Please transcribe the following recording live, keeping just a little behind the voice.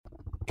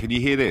Can you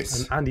hear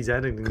this? And Andy's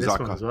editing this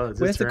one as well.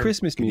 Where's the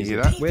Christmas Can you music?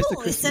 hear that? Where's the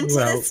People Christmas? listen to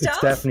Well, this stuff.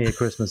 it's definitely a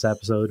Christmas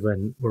episode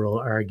when we're all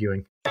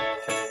arguing.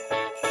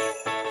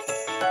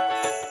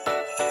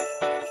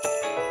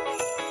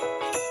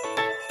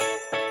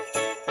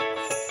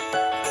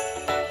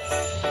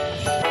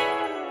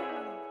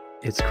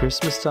 It's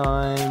Christmas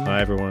time.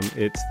 Hi everyone,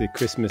 it's the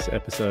Christmas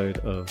episode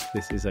of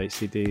This Is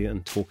HCD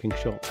and Talking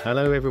Shop.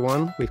 Hello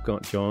everyone, we've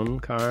got John,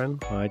 Karen.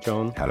 Hi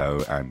John.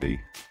 Hello,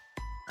 Andy.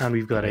 And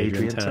we've got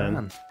Adrian Tan.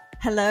 Tan.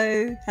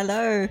 Hello.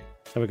 And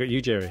we've got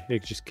you, Jerry. He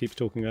just keeps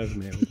talking over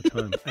me all the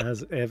time,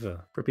 as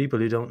ever. For people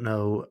who don't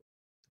know,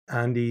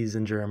 Andy's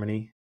in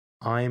Germany.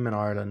 I'm in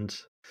Ireland.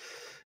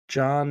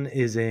 John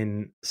is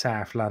in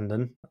South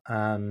London.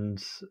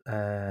 And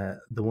the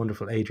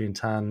wonderful Adrian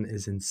Tan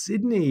is in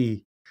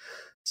Sydney.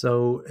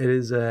 So it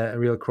is a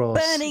real cross.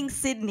 Burning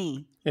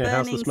Sydney. Yeah, Burning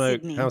how's the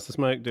smoke? Sydney. How's the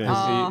smoke doing?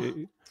 Oh.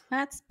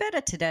 That's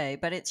better today,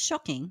 but it's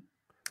shocking.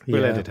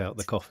 We'll Yeah. edit out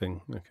the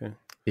coughing. Okay.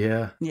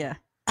 Yeah. Yeah.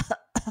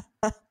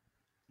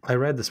 I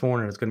read this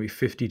morning it's going to be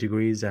 50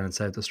 degrees down in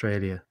South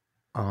Australia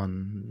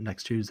on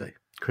next Tuesday,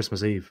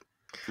 Christmas Eve.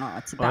 Oh,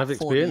 it's about I've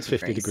 40 experienced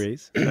 50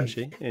 degrees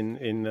actually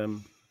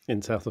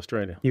in South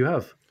Australia. You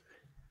have?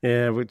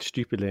 Yeah, which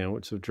stupidly I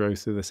sort of drove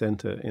through the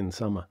centre in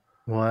summer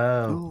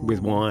Wow. Ooh. with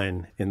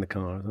wine in the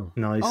car as well.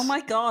 Nice. Oh my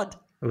God.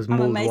 It was I'm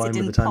mulled amazed it wine by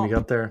the didn't time you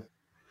pop. got there.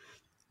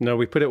 No,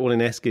 we put it all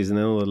in eskies and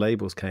then all the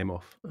labels came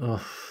off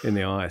Oh, in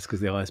the ice because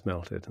the ice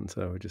melted, and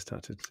so we just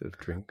had to sort of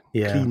drink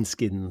Yeah. clean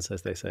skins,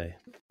 as they say.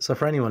 so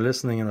for anyone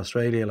listening in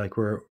Australia, like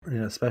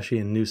especially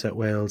in New South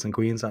Wales and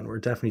Queensland, we're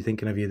definitely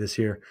thinking of you this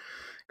year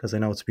because I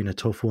know it's been a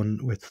tough one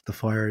with the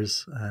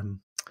fires.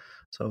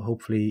 So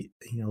hopefully,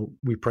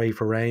 we pray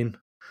for rain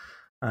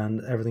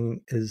and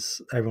everyone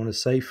is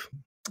safe.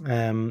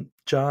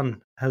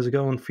 John, how's it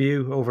going for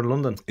you over in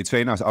London? It's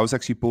very nice. I was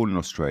actually born in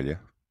Australia.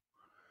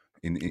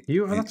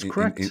 That's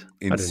correct.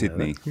 In I didn't know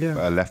Sydney. that. Yeah.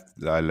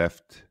 But I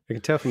left. You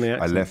can tell from the I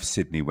accent. left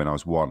Sydney when I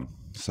was 1,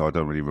 so I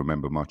don't really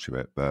remember much of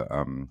it. But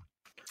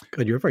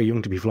God, you're very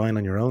young to be flying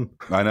on your own.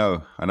 I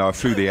know. I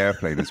flew the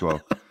airplane as well.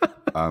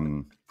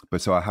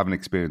 But so I haven't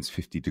experienced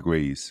 50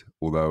 degrees.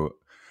 Although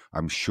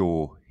I'm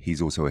sure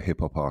he's also a hip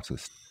hop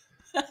artist.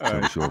 So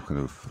I'm sure kind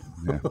of.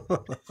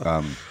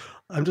 Yeah.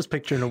 I'm just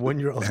picturing a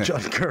 1-year-old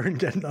John Curran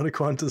getting on a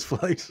Qantas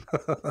flight.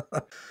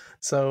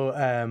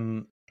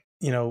 So,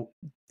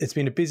 it's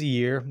been a busy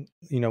year.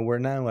 We're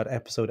now at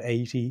episode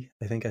 80.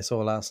 I think I saw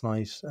last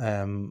night,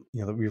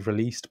 that we've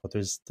released, but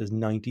there's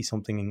 90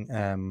 something,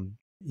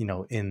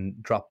 in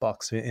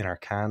Dropbox in our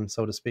can,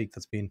 so to speak,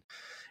 that's been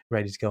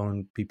ready to go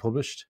and be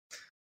published.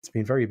 It's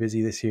been very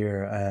busy this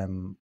year.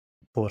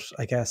 But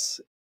I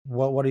guess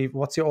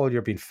what's all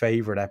your been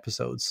favorite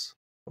episodes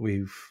that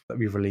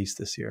we've released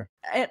this year?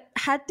 It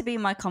had to be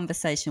my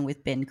conversation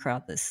with Ben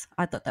Crothers.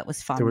 I thought that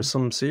was fun. There was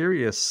some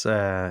serious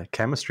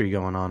chemistry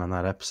going on in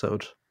that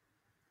episode,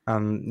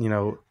 and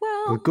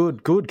well,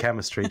 good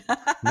chemistry,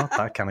 not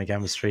that kind of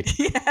chemistry.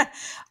 yeah.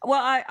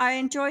 Well, I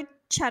enjoyed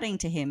chatting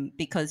to him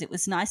because it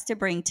was nice to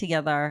bring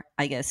together,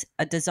 I guess,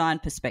 a design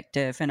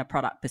perspective and a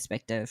product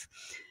perspective,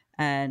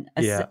 and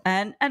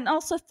and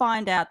also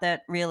find out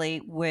that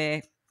really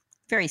we're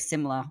very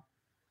similar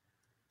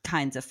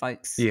kinds of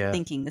folks,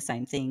 thinking the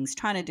same things,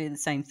 trying to do the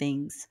same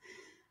things.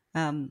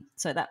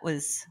 So that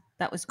was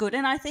good,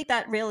 and I think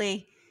that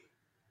really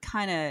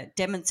kind of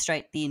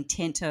demonstrate the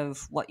intent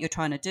of what you're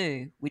trying to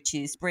do, which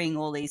is bring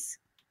all these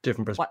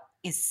Different what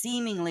is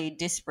seemingly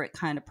disparate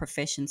kind of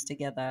professions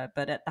together.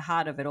 But at the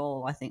heart of it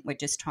all, I think we're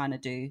just trying to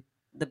do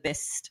the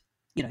best,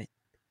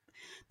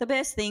 the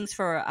best things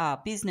for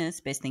our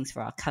business, best things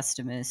for our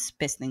customers,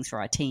 best things for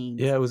our teams.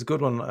 Yeah, it was a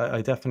good one.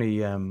 I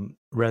definitely a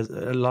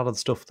lot of the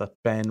stuff that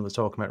Ben was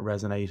talking about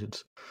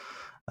resonated,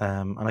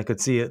 and I could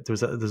see it.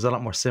 There's a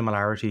lot more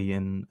similarity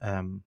in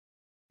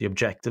the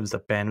objectives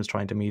that Ben was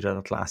trying to meet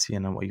at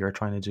Atlassian and what you're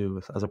trying to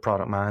do as a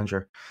product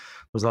manager.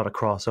 There's a lot of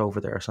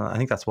crossover there, so I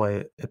think that's why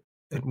it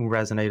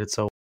resonated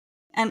so.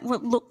 And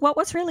look, what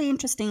was really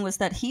interesting was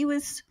that he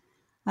was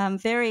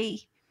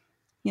very,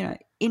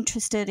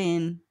 interested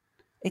in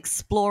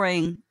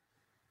exploring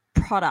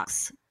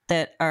products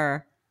that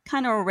are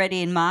kind of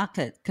already in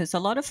market, because a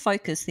lot of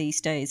focus these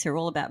days are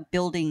all about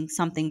building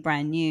something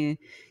brand new,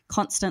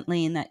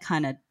 constantly in that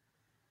kind of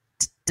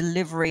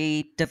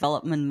delivery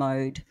development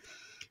mode.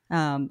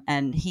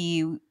 And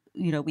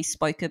we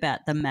spoke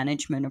about the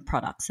management of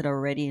products that are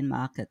already in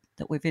market,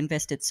 that we've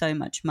invested so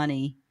much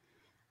money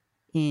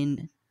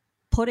in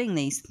putting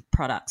these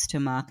products to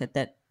market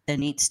that there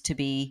needs to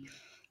be,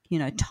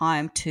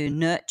 time to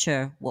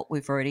nurture what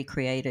we've already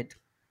created,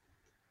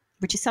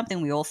 which is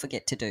something we all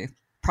forget to do,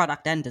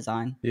 product and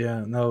design.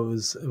 Yeah, no,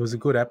 it was a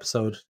good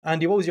episode.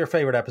 Andy, what was your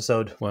favorite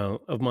episode?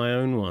 Well, of my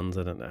own ones,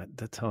 I don't know.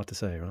 That's hard to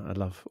say, right? I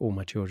love all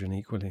my children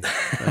equally.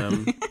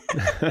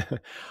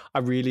 I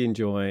really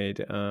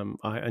enjoyed.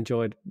 I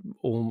enjoyed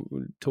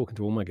talking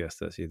to all my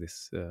guests actually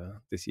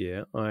this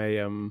year.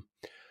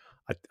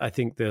 I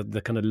think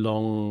the kind of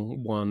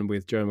long one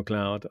with Joe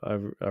McLeod,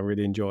 I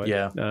really enjoyed.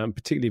 Yeah.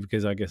 Particularly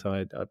because I guess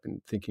I've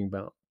been thinking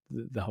about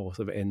the whole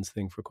sort of ends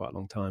thing for quite a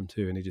long time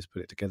too, and he just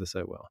put it together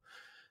so well.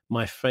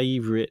 My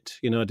favorite,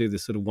 I do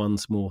this sort of one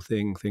small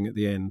thing at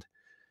the end.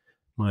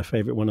 My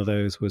favorite one of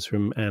those was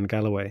from Anne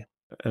Galloway,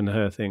 and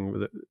her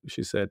thing,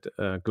 she said,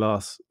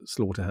 glass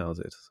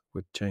slaughterhouses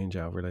would change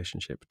our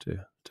relationship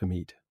to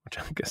meat, which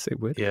I guess it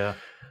would. Yeah.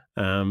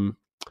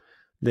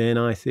 Then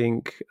I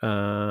think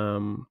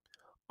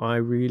I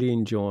really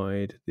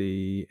enjoyed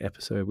the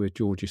episode with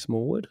Georgie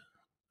Smallwood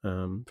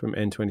from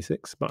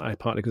N26, but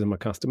partly because I'm a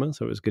customer,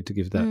 so it was good to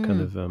give that kind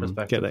of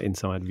get that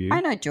inside view.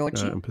 I know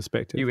Georgie and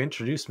perspective. You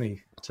introduced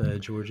me to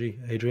Georgie,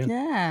 Adrian.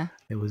 Yeah,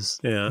 it was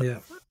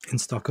in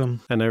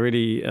Stockholm, and I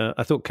really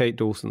I thought Kate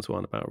Dawson's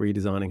one about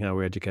redesigning how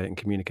we educate and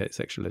communicate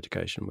sexual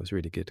education was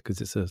really good,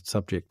 because it's a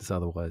subject that's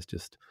otherwise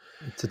just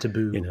it's a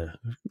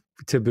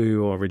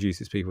taboo, or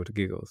reduces people to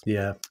giggles.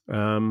 Yeah.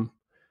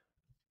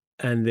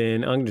 And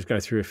then I'm just going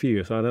to go through a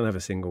few, so I don't have a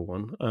single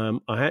one.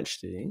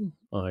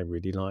 I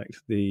really liked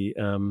the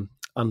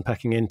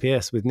unpacking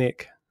NPS with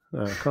Nick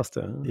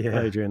Costa,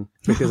 Adrian,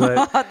 because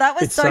that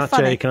was it's so such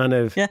funny.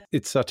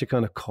 It's such a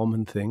kind of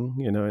common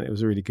thing, and it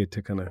was really good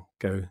to kind of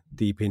go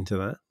deep into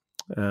that.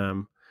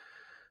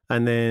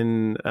 And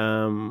then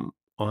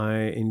I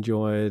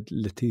enjoyed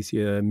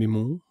Laetitia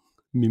Mimou,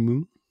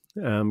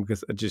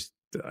 because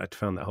I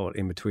found that whole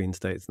in between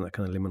states and that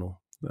kind of liminal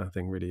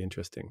thing really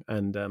interesting.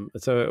 And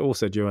so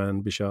also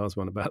Joanne Bichar's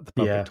one about the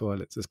public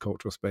toilets as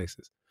cultural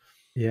spaces.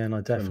 Yeah,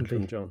 no,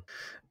 definitely. From John.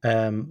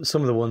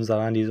 Some of the ones that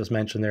Andy just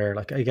mentioned there,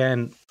 like,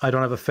 again, I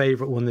don't have a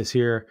favorite one this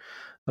year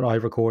that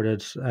I've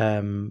recorded.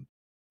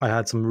 I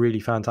had some really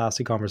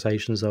fantastic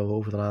conversations though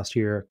over the last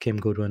year. Kim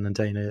Goodwin and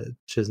Dana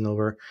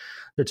Chisnover,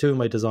 they're two of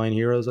my design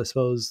heroes, I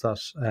suppose,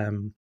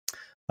 that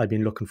I've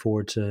been looking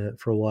forward to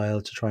for a while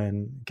to try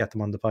and get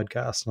them on the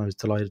podcast, and I was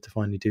delighted to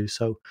finally do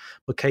so.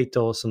 But Kate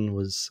Dawson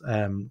was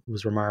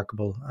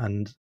remarkable,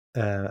 and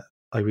I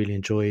really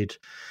enjoyed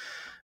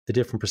the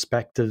different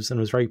perspectives, and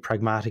it was very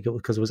pragmatic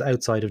because it was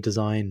outside of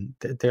design.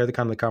 They're the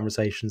kind of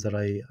conversations that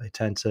I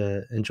tend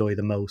to enjoy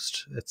the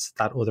most. It's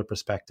that other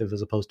perspective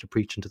as opposed to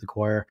preaching to the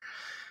choir,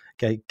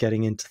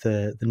 getting into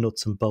the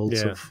nuts and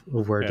bolts of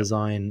where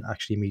design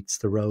actually meets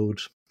the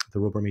road,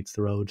 the rubber meets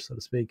the road, so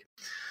to speak.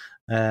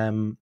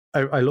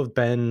 I love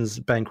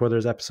Ben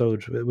Crothers'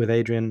 episode with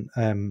Adrian.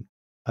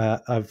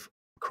 I've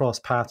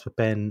crossed paths with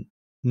Ben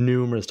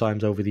numerous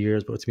times over the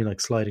years, but it's been like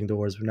sliding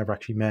doors. We've never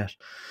actually met.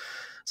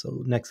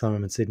 So next time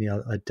I'm in Sydney,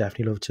 I'd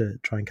definitely love to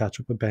try and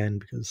catch up with Ben,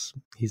 because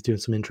he's doing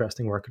some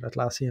interesting work at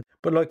Atlassian.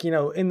 But look,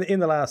 in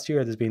the last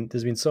year, there's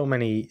been so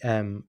many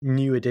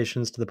new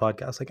additions to the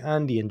podcast, like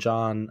Andy and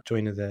John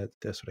joining the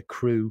sort of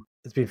crew.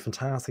 It's been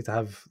fantastic to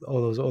have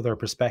all those other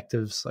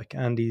perspectives, like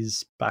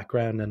Andy's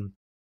background and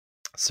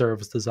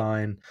service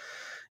design,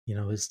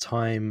 his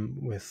time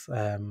with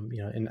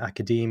in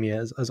academia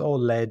has all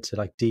led to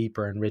like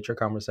deeper and richer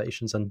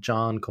conversations, and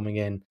John coming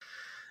in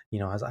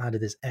has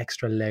added this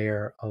extra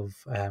layer of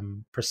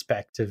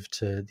perspective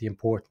to the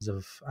importance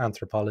of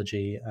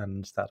anthropology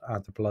and that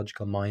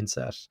anthropological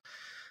mindset,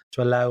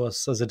 to allow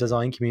us as a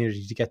design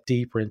community to get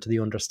deeper into the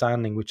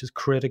understanding, which is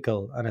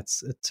critical. And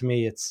to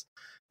me it's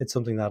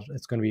something that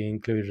it's going to be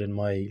included in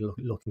my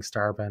looking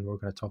starband. We're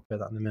going to talk about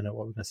that in a minute,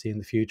 what we're going to see in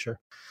the future.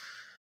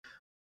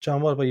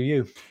 John, what about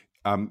you?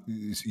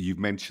 You've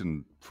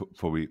mentioned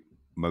probably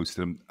most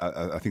of them.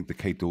 I think the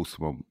Kate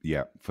Dawson one,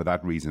 for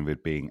that reason of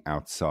it being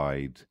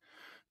outside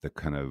the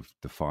kind of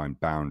defined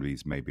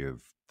boundaries maybe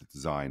of the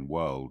design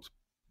world,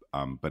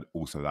 but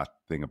also that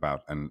thing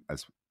about, and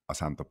as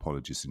us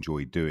anthropologists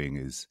enjoy doing,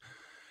 is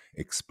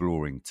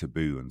exploring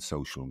taboo and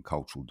social and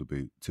cultural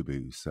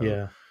taboo.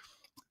 So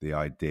the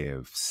idea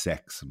of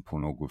sex and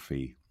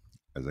pornography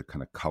as a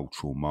kind of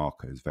cultural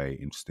marker is very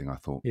interesting, I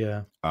thought.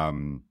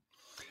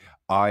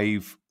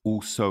 I've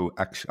also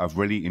I've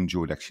really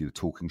enjoyed the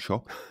talking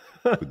shop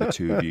with the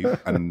two of you,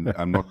 and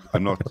I'm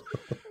not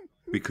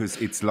because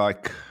it's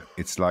like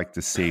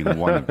to seeing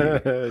one of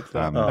you. It's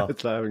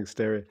like having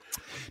stereo.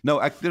 No,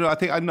 I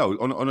think I know.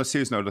 On a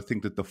serious note, I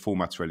think that the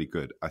format's really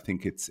good. I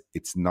think it's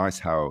nice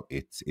how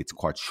it's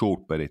quite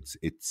short, but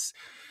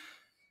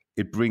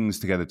it brings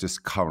together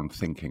just current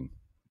thinking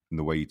in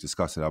the way you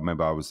discuss it. I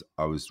remember I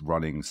was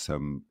running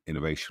some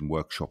innovation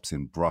workshops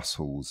in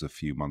Brussels a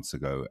few months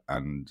ago,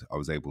 and I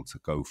was able to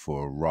go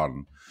for a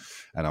run,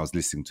 and I was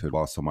listening to it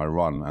whilst on my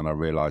run, and I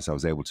realized I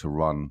was able to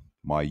run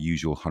my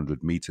usual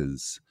 100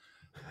 meters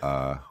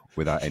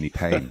without any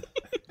pain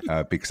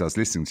because I was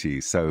listening to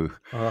you. So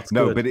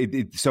no,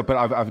 good. But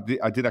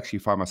I did actually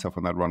find myself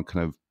on that run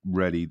kind of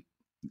really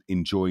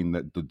enjoying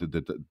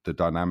the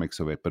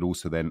dynamics of it, but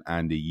also then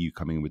Andy, you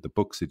coming in with the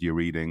books that you're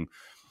reading.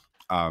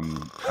 And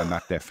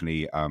that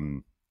definitely,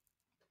 and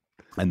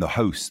the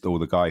host or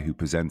the guy who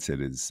presents it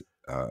is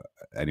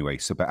anyway.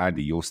 So, but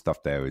Andy, your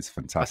stuff there is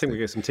fantastic. I think we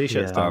get some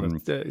T-shirts done.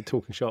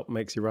 Talking shop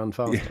makes you run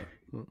faster.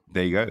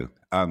 There you go.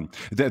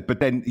 But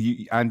then,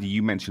 Andy,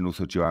 you mentioned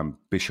also Joanne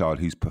Bichard,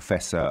 who's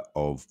professor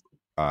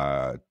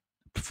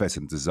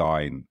in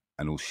design,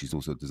 and also she's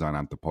also a design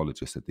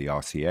anthropologist at the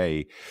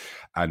RCA.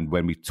 And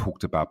when we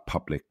talked about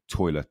public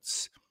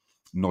toilets,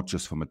 not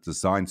just from a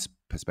design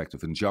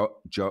perspective, and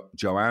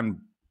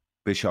Joanne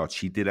Bishart,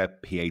 she did a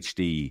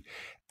PhD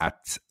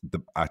at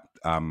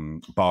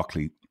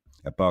Barclays,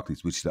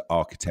 which is the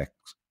architect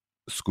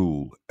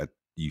school at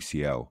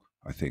UCL,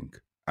 I think.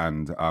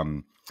 And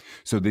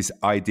so this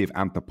idea of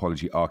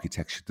anthropology,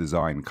 architecture,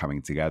 design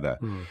coming together,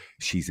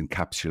 she's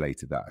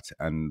encapsulated that.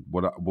 And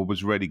what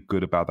was really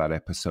good about that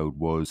episode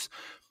was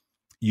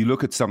you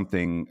look at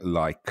something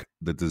like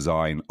the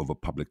design of a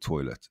public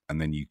toilet, and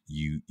then you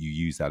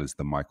use that as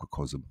the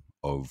microcosm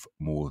of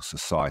more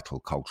societal,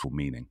 cultural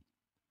meaning.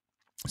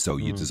 So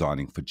you're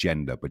designing for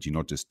gender, but you're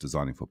not just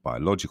designing for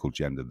biological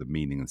gender, the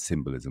meaning and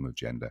symbolism of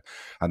gender.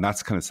 And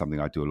that's kind of something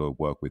I do a lot of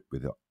work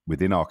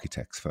within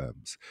architects'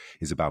 firms,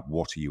 is about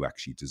what are you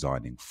actually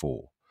designing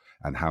for,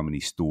 and how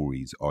many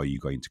stories are you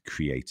going to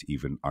create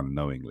even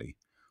unknowingly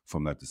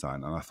from that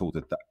design. And I thought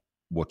that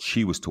what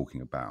she was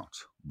talking about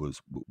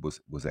was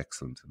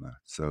excellent in that.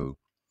 So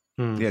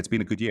yeah, it's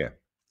been a good year.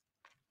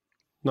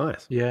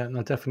 Nice. Yeah,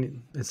 no, definitely.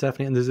 It's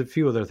definitely, and there's a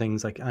few other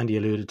things like Andy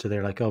alluded to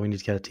there, like, oh, we need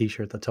to get a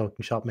t-shirt that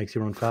Talking Shop makes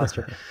you run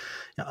faster.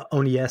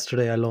 Only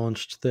yesterday I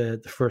launched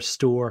the first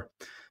store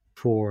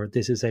for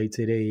This Is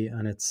HCD,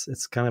 and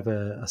it's kind of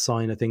a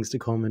sign of things to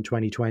come in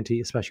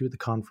 2020, especially with the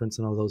conference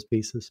and all those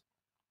pieces.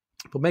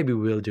 But maybe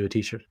we will do a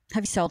t-shirt.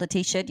 Have you sold a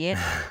t-shirt yet?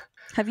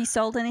 Have you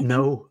sold anything?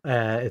 No,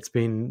 it's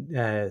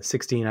been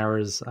 16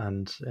 hours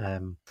and...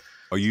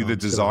 Are you the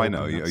designer?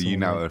 Are you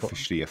now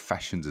officially a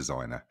fashion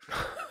designer?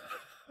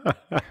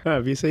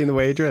 Have you seen the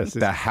way he dresses?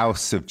 The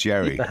House of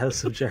Jerry. The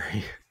House of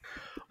Jerry.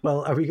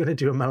 Well, are we going to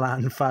do a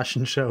Milan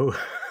fashion show?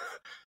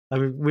 I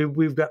mean,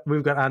 we've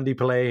got Andy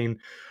playing.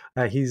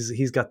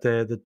 He's got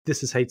the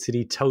This Is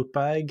HCD tote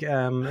bag.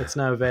 It's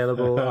now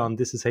available on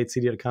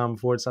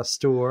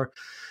thisishcd.com/store,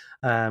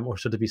 or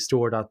should it be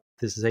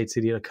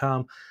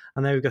store.thisishcd.com.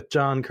 And then we've got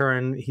John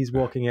Curran. He's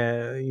walking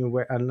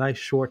wear a nice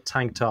short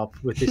tank top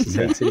with This Is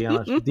HCD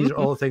on it. These are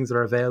all things that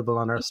are available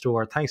on our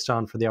store. Thanks,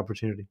 John, for the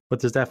opportunity.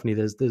 But there's definitely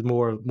there's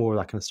more of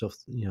that kind of stuff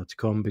to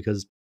come,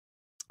 because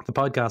the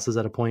podcast is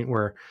at a point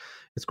where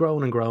it's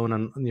grown and grown,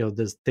 and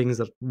there's things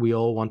that we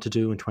all want to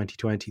do in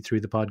 2020 through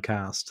the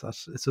podcast that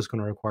it's just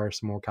going to require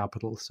some more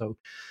capital. So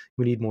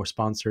we need more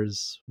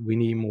sponsors. We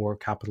need more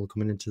capital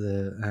coming into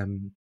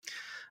the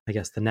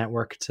the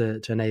network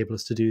to enable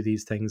us to do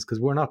these things, because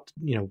we're not,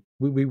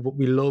 we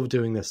love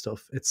doing this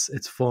stuff.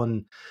 It's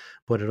fun,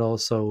 but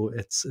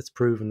it's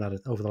proven that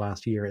over the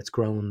last year it's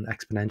grown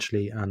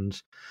exponentially,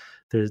 and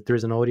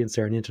there's an audience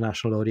there, an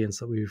international audience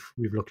that we've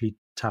luckily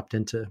tapped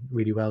into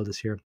really well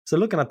this year. So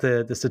looking at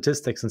the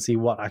statistics and see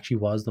what actually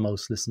was the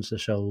most listened to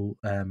show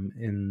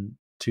in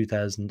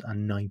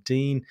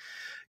 2019.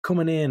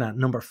 Coming in at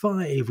number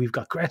 5, we've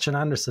got Gretchen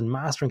Anderson,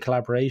 Mastering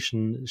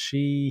Collaboration.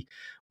 She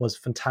was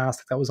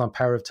fantastic. That was on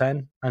Power of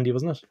 10, Andy,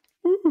 wasn't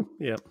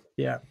it?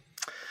 Yeah.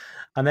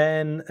 And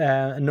then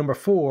number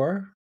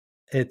 4,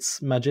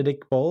 it's Majid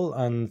Iqbal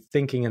on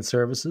Thinking and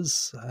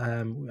Services.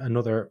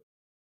 Another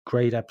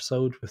great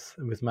episode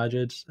with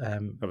Majid.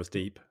 That was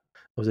deep.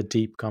 It was a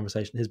deep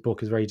conversation. His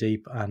book is very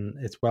deep, and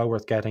it's well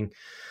worth getting.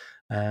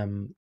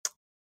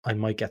 I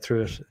might get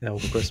through it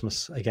over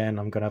Christmas again.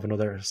 I'm going to have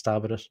another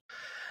stab at it.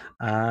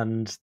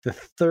 And the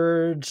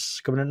third,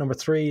 coming in at number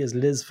 3, is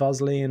Liz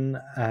Fosline,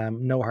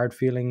 No Hard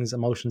Feelings,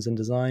 Emotions in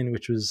Design,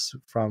 which was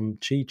from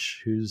Cheech,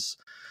 who's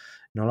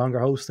no longer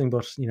hosting,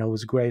 but, it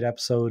was a great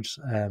episode.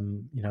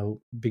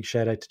 Big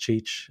shout out to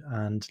Cheech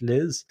and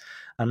Liz.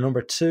 And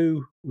number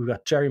 2, we've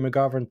got Jerry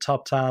McGovern,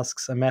 Top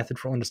Tasks, A Method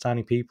for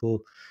Understanding People,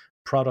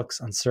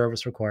 Products and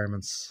Service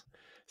Requirements.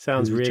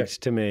 Sounds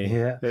rigged to me.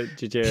 Yeah. There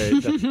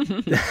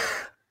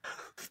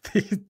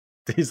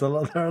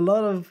are a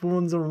lot of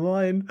ones of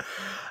mine.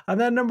 And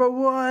then number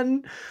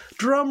 1,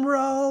 drum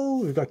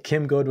roll, we've got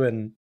Kim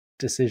Goodwin,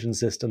 Decision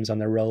Systems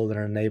and their role in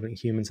enabling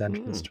human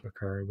centeredness to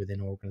occur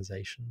within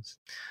organizations.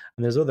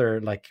 And there's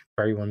other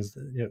very ones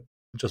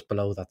just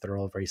below that are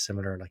all very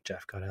similar, like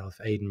Jeff Godelf,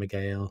 Aidan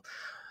McGale,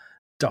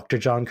 Dr.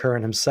 John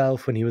Curran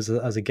himself when he was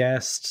as a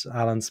guest,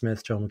 Alan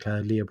Smith, Joe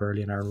McLeod, Leah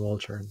Burley, and Aaron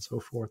Walter, and so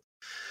forth.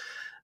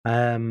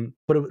 But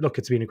look,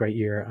 it's been a great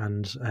year,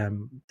 and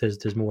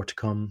there's more to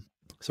come.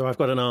 So I've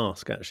got an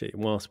ask, actually,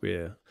 whilst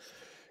we're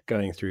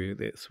going through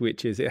this,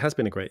 which is, it has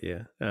been a great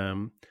year.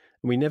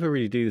 We never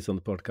really do this on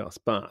the podcast,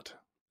 but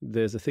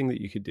there's a thing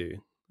that you could do,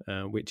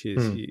 which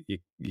is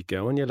you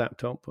go on your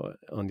laptop or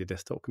on your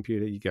desktop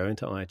computer, you go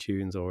into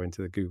iTunes or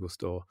into the Google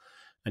Store,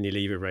 and you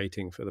leave a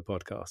rating for the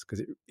podcast.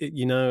 Because,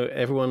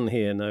 everyone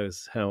here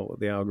knows how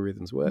the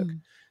algorithms work.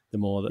 The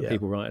more that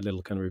people write a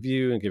little kind of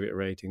review and give it a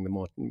rating, the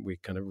more we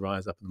kind of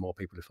rise up and the more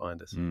people who find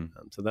us.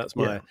 So that's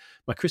my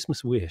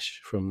Christmas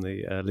wish from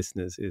the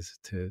listeners, is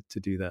to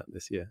do that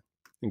this year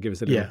and give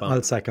us a little bump.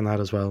 I'll second that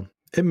as well.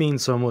 It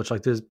means so much.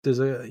 Like there's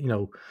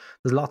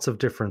lots of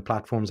different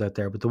platforms out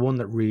there, but the one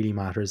that really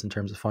matters in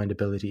terms of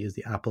findability is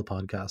the Apple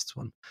Podcasts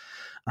one.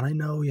 And I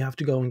know you have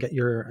to go and get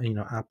your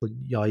Apple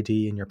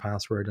ID and your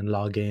password and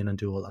log in and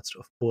do all that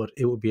stuff, but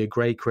it would be a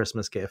great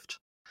Christmas gift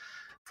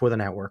for the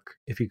network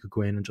if you could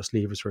go in and just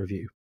leave us a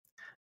review,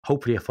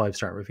 hopefully a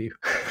 5-star review.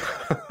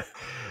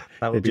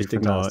 That would be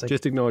fantastic.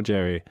 Just ignore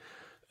Jerry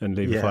and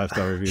leave a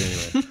 5-star review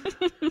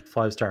anyway.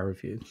 5-star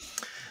review.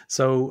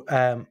 So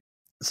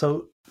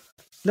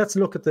let's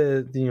look at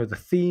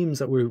the themes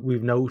that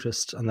we've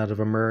noticed and that have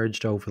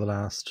emerged over the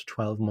last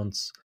 12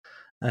 months.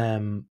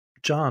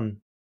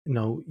 John,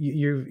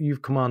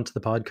 you've come onto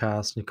the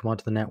podcast and you've come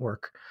onto the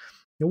network.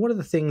 What are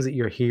the things that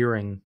you're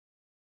hearing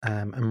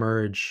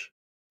emerge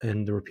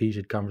in the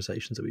repeated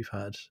conversations that we've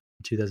had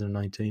in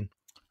 2019?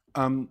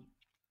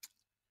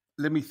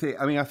 Let me think.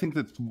 I mean, I think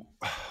that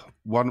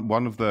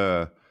one of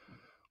the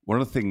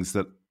things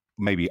that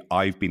maybe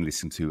I've been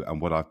listening to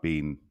and what I've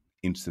been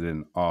interested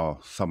in are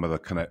some of the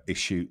kind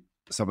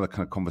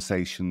of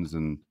conversations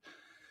and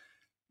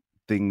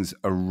things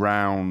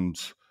around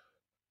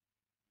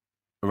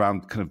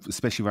kind of,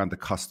 especially around the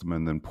customer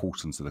and the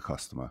importance of the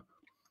customer,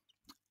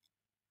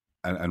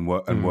 and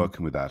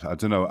working with that. I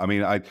don't know. I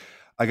mean, I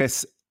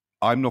guess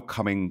I'm not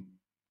coming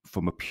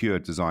from a pure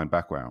design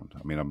background.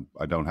 I mean,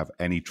 I don't have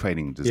any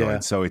training in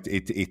design, so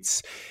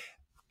it's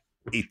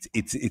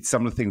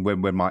some of the things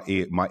when my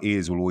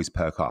ears will always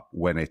perk up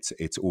when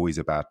it's always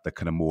about the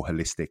kind of more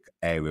holistic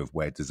area of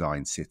where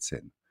design sits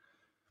in.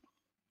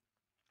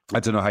 I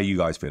don't know how you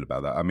guys feel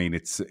about that. I mean,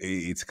 it's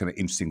a kind of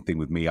interesting thing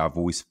with me. I've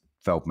always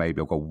felt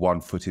maybe I've got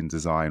 1 foot in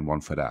design,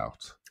 1 foot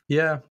out.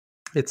 Yeah,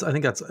 I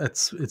think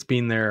it's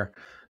been there.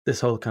 This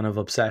whole kind of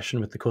obsession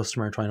with the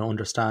customer, trying to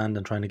understand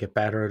and trying to get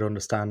better at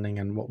understanding,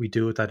 and what we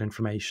do with that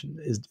information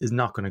is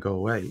not going to go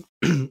away.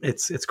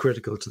 It's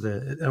critical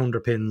to it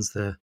underpins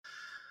the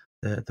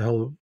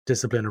whole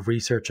discipline of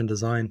research and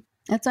design.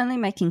 It's only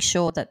making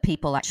sure that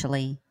people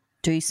actually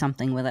do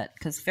something with it,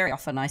 because very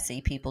often I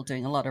see people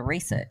doing a lot of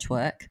research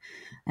work,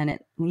 and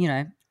it,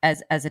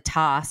 as a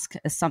task,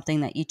 as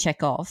something that you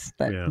check off,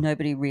 but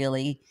nobody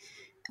really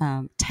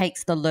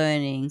takes the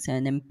learnings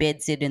and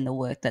embeds it in the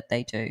work that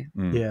they do.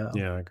 Yeah,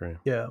 I agree.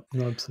 Yeah,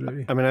 no,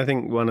 absolutely. I mean, I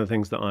think one of the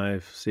things that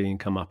I've seen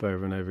come up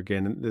over and over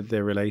again, and that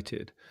they're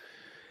related,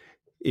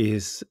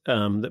 is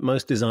that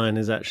most design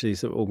is actually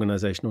sort of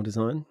organizational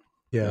design.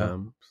 Yeah.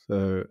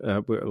 So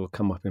it'll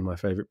come up in my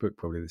favorite book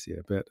probably this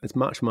year, but it's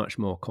much, much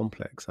more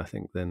complex, I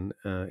think, than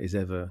is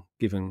ever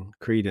given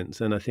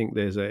credence. And I think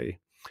there's a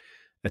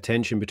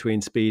tension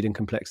between speed and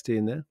complexity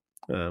in there.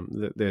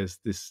 That there's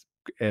this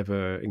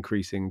ever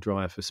increasing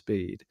drive for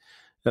speed.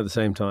 At the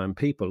same time,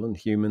 people and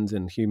humans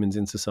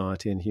in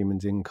society and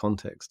humans in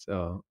context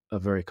are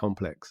very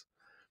complex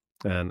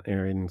and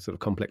are in sort of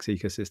complex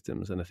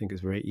ecosystems. And I think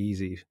it's very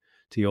easy,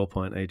 to your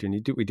point,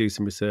 Adrian, we do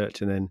some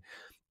research and then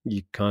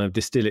you kind of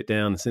distill it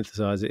down and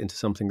synthesize it into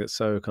something that's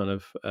so kind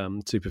of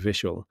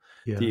superficial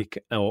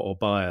or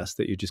biased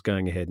that you're just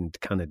going ahead and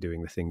kind of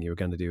doing the thing you were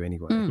going to do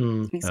anyway.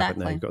 Exactly. But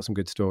now you've got some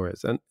good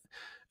stories.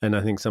 And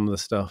I think some of the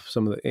stuff,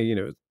 some of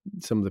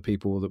the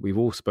people that we've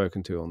all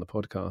spoken to on the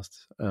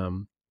podcast,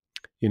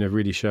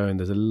 really showing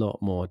there's a lot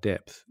more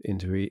depth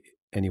into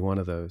any one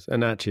of those.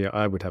 And actually,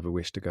 I would have a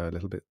wish to go a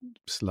little bit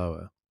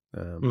slower.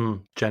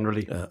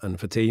 Generally. And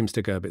for teams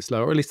to go a bit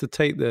slower, or at least to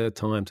take the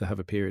time to have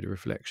a period of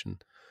reflection.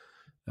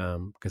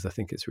 Because I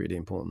think it's really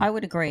important. I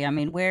would agree. I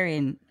mean,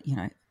 we're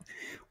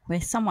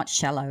somewhat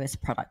shallow as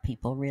product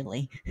people,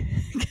 really,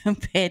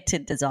 compared to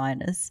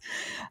designers.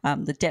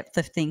 The depth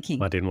of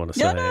thinking. I didn't want to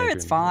say. No,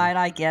 it's fine.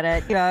 I get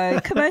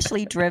it.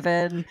 Commercially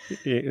driven.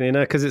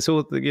 Because it's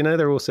all.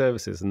 They're all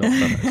services and not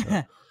products.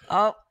 Right?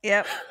 Oh,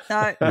 yep.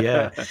 No.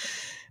 Yeah.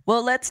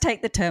 Well, let's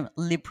take the term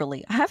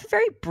liberally. I have a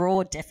very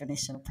broad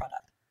definition of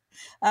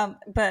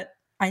product, but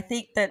I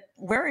think that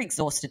we're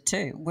exhausted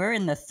too. We're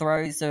in the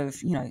throes of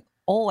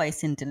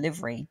always in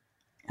delivery,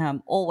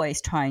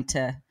 always trying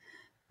to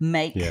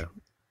make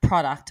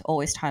product,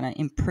 always trying to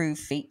improve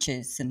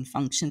features and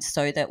functions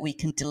so that we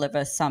can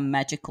deliver some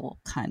magical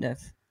kind of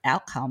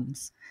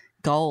outcomes,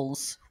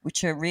 goals,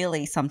 which are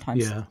really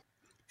sometimes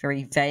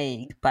very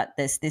vague, but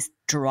there's this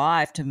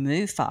drive to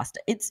move faster.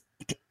 It's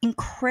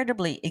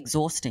incredibly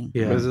exhausting.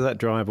 Yeah, there's that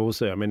drive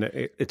also. I mean,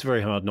 it's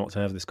very hard not to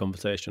have this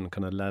conversation and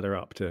kind of ladder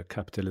up to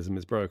capitalism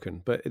is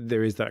broken, but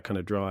there is that kind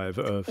of drive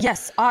of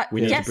we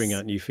need to bring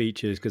out new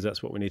features because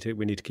that's what we need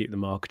to keep the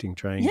marketing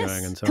train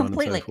going and so on and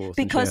so forth.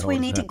 Because we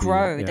need to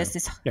grow. There's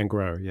this and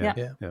grow. Yeah.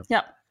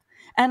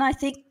 And I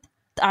think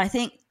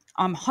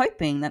I'm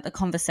hoping that the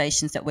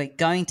conversations that we're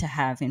going to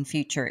have in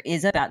future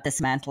is about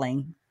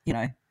dismantling,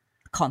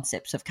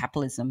 concepts of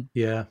capitalism.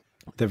 Yeah.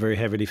 They're very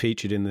heavily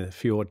featured in the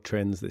Fjord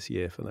trends this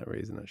year for that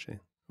reason, actually.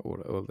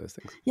 All those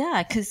things.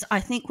 Yeah, because I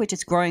think we're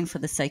just growing for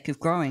the sake of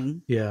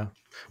growing. Yeah.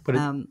 But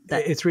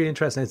it's really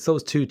interesting. It's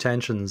those two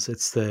tensions.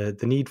 It's the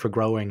need for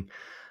growing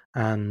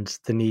and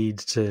the need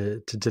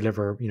to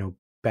deliver,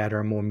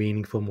 better, more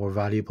meaningful, more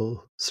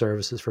valuable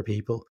services for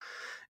people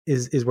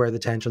is where the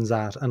tension's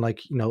at. And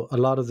a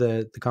lot of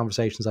the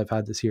conversations I've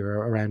had this year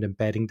are around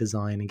embedding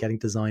design and getting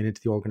design into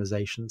the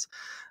organizations.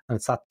 And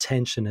it's that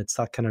tension, it's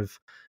that kind of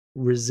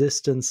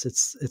resistance,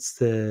 it's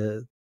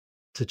the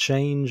to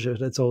change.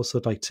 It's also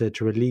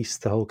to release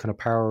the whole kind of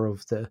power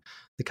of the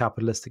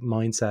capitalistic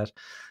mindset.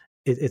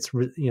 It's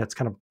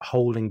kind of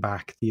holding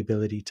back the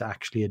ability to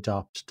actually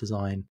adopt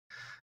design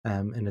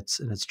in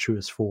its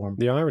truest form.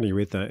 The irony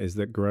with that is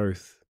that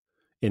growth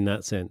in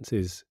that sense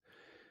is,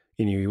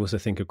 you also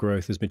think of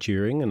growth as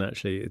maturing, and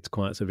actually it's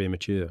quite sort of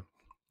immature.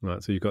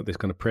 Right, so you've got this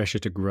kind of pressure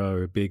to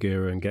grow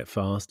bigger and get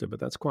faster, but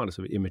that's quite a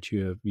sort of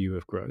immature view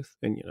of growth.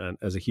 And,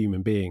 as a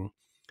human being,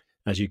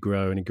 as you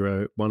grow and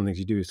grow, one of the things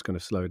you do is kind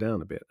of slow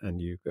down a bit, and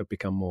you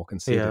become more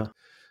considered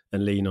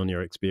and lean on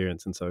your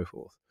experience and so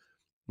forth.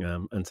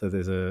 And so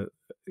there's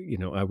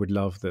I would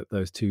love that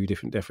those two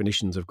different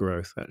definitions of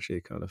growth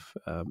actually kind of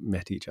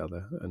met each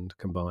other and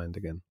combined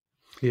again.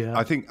 Yeah,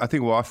 I think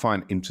what I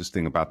find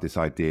interesting about this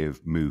idea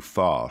of move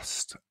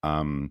fast,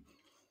 I'm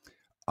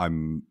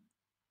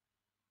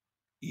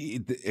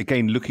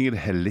again looking at it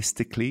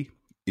holistically.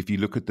 If you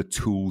look at the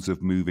tools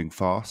of moving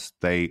fast,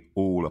 they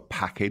all are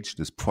packaged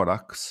as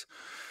products.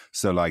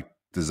 So like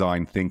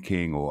design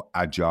thinking or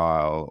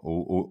agile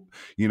or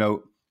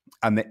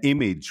and the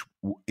image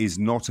is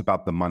not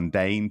about the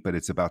mundane, but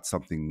it's about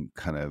something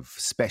kind of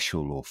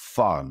special or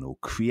fun or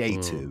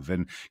creative.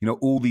 And,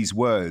 all these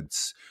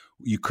words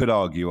you could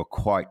argue are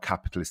quite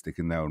capitalistic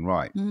in their own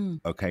right.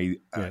 Okay.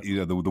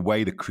 Yeah. The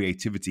way the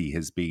creativity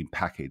has been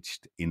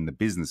packaged in the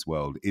business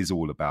world is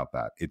all about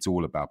that. It's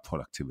all about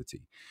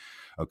productivity.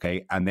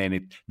 Okay. And then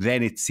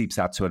it seeps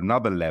out to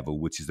another level,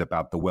 which is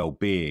about the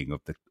well-being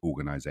of the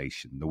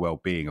organization, the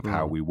well-being of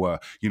how we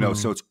work,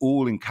 so it's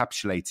all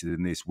encapsulated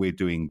in this, we're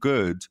doing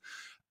good.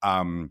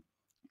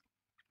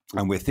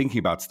 And we're thinking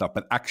about stuff,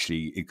 but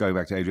actually, going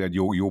back to Adrian,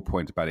 your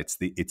point about it's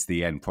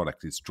the end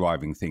product, it's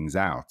driving things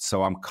out.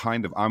 So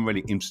I'm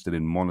really interested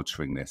in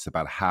monitoring this,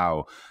 about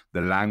how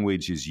the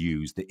language is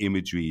used, the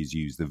imagery is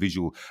used, the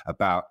visual,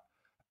 about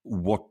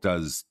what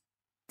does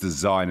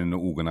design an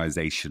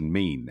organization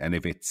mean. And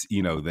if it's,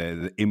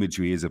 the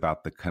imagery is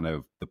about the kind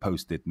of the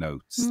post-it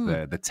notes,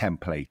 the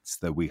templates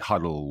that we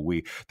huddle,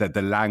 that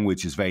the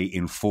language is very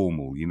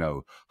informal,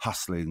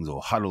 hustlings or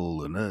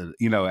huddle, and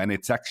and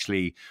it's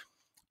actually,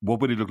 what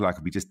would it look like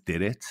if we just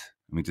did it?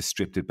 I mean, just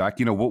stripped it back.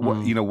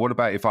 What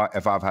about if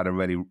I've had a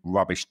really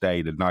rubbish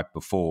day the night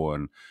before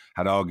and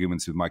had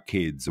arguments with my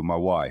kids or my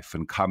wife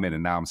and come in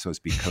and now I'm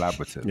supposed to be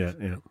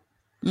collaborative?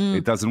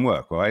 It doesn't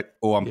work, right?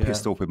 Or I'm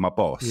pissed off with my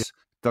boss. Yeah.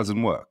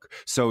 Doesn't work.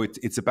 So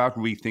it's about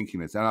rethinking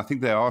this. And I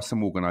think there are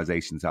some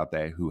organizations out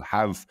there who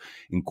have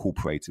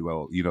incorporated,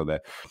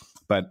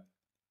 but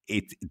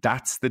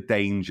that's the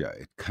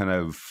danger.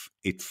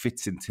 It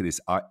fits into this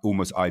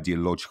almost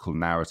ideological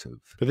narrative.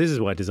 But this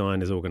is why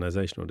design is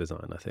organizational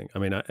design, I think. I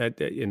mean, and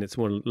it's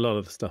a lot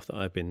of the stuff that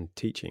I've been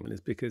teaching is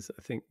because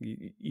I think,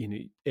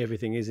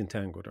 everything is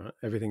entangled, right?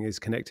 Everything is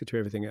connected to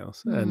everything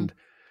else. And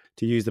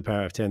to use the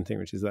power of 10 thing,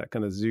 which is that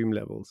kind of zoom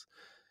levels,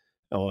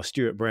 or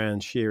Stuart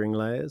Brown's shearing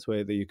layers, where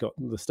you've got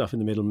the stuff in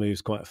the middle moves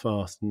quite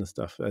fast and the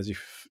stuff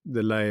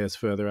the layers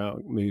further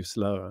out move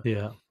slower.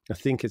 Yeah. I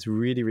think it's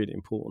really, really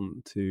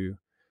important to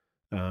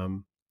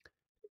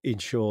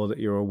ensure that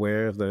you're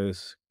aware of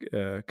those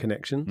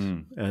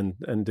connections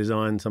and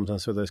design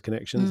sometimes for those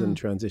connections and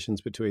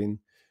transitions between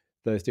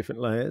those different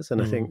layers.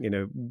 And I think,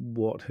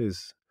 what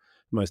has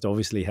most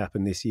obviously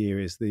happened this year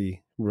is the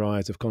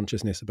rise of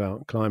consciousness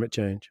about climate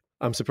change.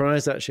 I'm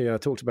surprised, actually, I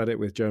talked about it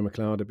with Joe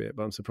McLeod a bit,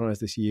 but I'm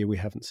surprised this year we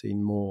haven't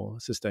seen more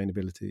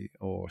sustainability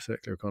or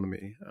circular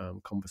economy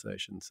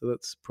conversations. So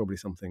that's probably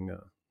something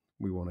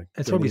we want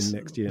to bring in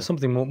next year.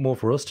 Something more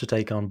for us to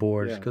take on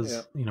board,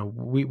 because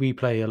we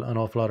play an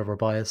awful lot of our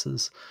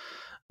biases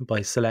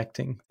by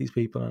selecting these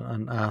people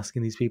and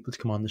asking these people to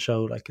come on the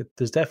show.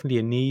 There's definitely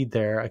a need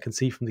there. I can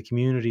see from the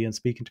community and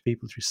speaking to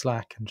people through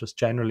Slack and just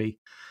generally,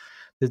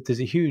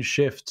 there's a huge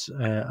shift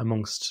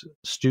amongst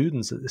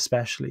students,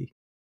 especially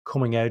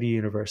coming out of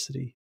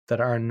university, that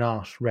are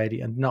not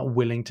ready and not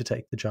willing to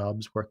take the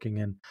jobs working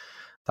in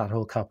that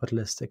whole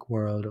capitalistic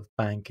world of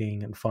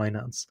banking and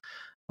finance.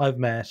 I've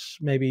met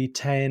maybe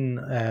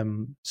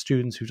 10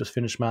 students who just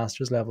finished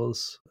master's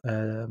levels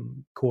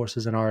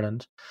courses in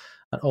Ireland,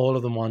 and all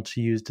of them want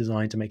to use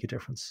design to make a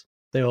difference.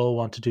 They all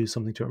want to do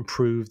something to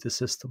improve the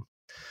system.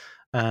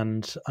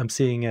 And I'm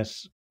seeing it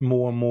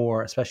more and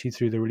more, especially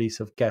through the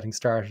release of Getting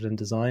Started in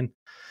Design.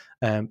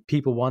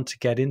 People want to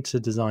get into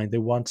design. They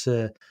want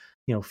to,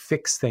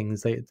 fix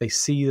things. They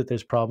see that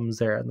there's problems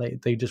there, and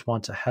they just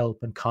want to help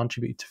and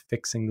contribute to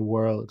fixing the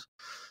world.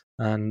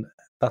 And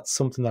that's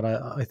something that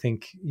I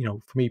think,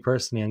 for me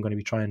personally, I'm going to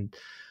be trying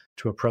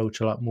to approach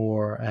a lot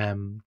more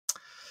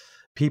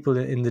people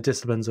in the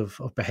disciplines of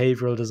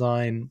behavioral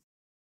design,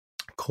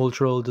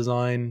 cultural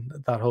design,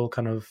 that whole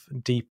kind of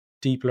deep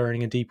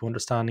learning and deep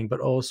understanding,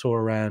 but also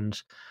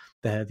around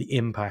the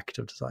impact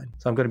of design.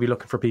 So I'm going to be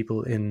looking for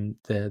people in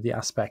the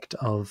aspect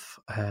of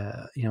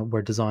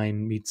where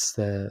design meets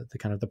the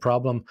kind of the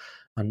problem,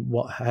 and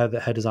how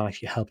design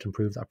actually helped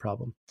improve that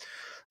problem.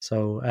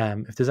 So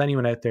if there's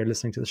anyone out there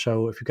listening to the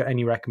show, if you've got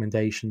any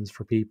recommendations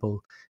for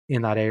people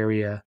in that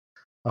area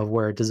of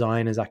where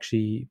design is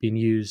actually being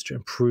used to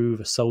improve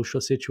a social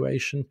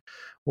situation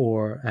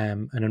or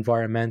an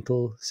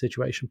environmental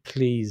situation,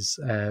 please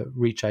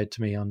reach out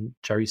to me on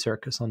Jerry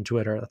Circus on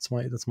Twitter.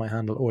 That's my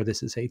handle, or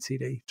This Is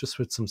HCD, just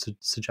with some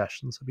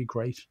suggestions. It'd be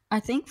great.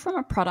 I think from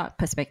a product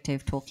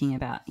perspective, talking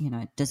about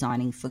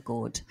designing for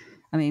good,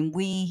 I mean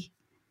we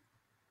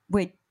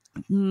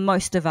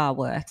most of our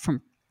work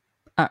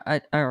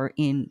are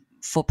in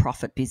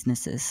for-profit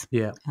businesses.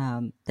 Yeah.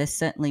 There's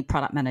certainly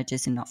product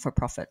managers in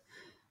not-for-profit.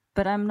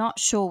 But I'm not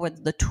sure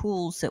whether the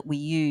tools that we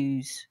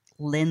use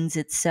lends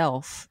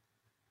itself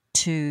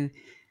to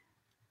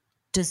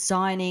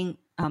designing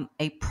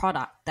a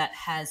product that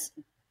has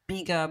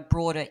bigger,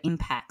 broader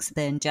impacts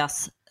than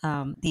just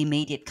the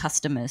immediate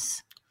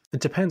customers. It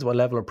depends what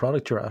level of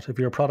product you're at. If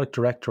you're a product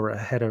director or a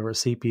head or a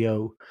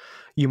CPO,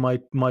 you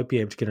might be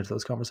able to get into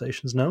those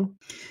conversations. No?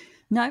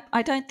 No,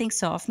 I don't think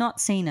so. I've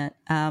not seen it.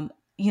 And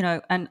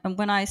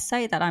when I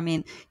say that, I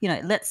mean,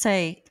 let's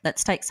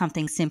take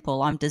something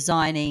simple. I'm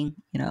designing,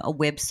 a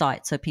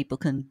website so people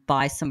can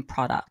buy some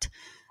product.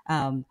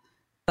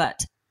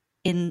 But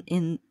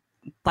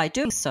by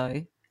doing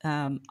so,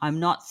 I'm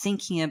not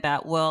thinking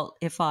about, well,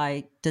 if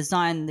I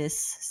design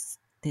this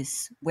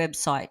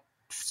website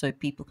so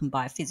people can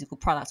buy physical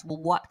products,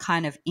 well, what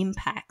kind of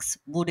impacts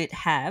would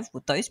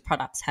those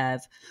products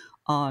have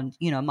on,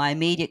 my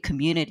immediate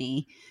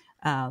community,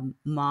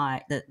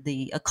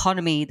 the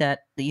economy, that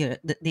the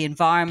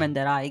environment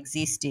that I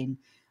exist in.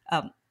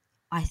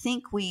 I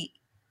think we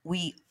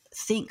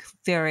think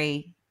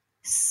very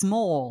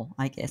small,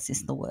 I guess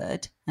is the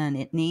word, and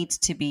it needs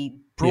to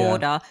be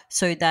broader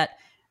so that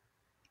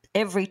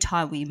every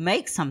time we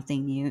make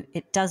something new,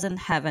 it doesn't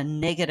have a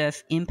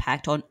negative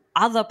impact on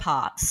other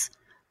parts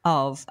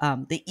of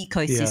the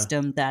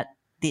ecosystem that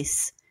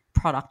this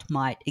product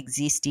might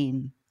exist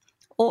in,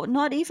 or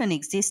not even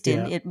exist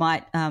in. It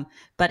might,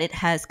 but it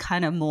has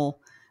kind of more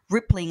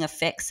rippling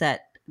effects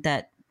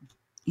that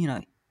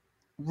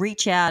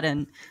reach out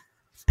and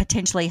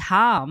potentially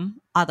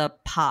harm other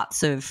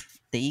parts of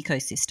the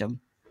ecosystem.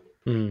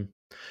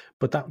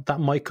 But that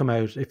might come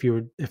out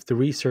if the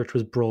research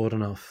was broad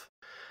enough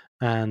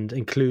and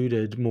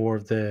included more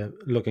of the,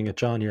 looking at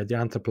John here, the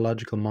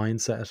anthropological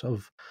mindset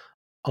of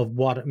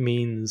what it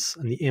means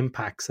and the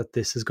impacts that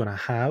this is going to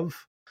have.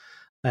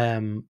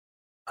 I'm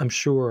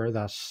sure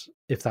that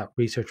if that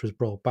research was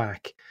brought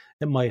back,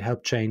 it might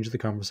help change the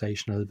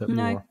conversation a little bit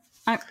more.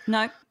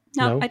 No,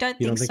 I don't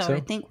think so. I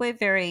think we're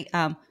very,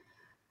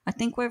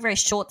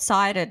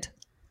 short-sighted.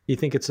 You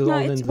think it's all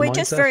in the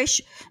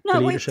mindset?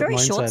 We're very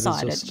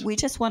short-sighted. We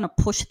just want to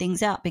push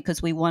things out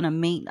because we want to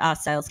meet our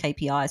sales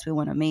KPIs. We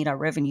want to meet our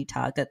revenue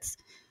targets.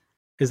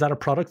 Is that a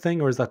product thing,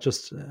 or is that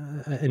just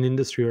an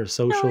industry or a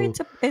social trait?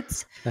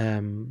 It's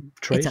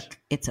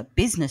a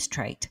business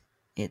trait.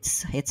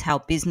 It's how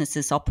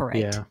businesses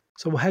operate. Yeah.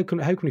 So how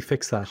can we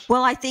fix that?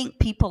 Well, I think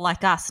people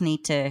like us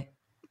need to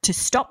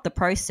stop the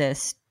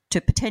process, to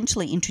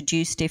potentially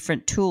introduce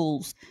different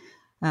tools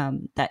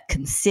that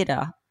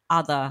consider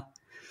other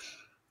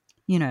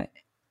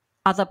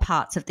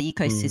parts of the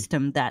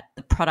ecosystem that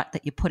the product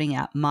that you're putting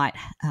out might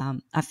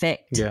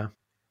affect. Yeah.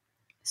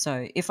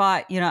 So if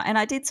and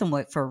I did some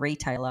work for a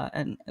retailer,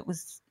 and it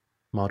was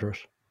moderate.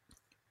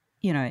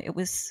 It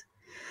was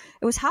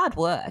hard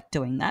work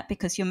doing that,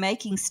 because you're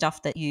making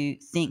stuff that you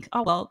think,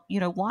 oh, well,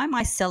 why am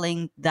I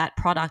selling that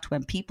product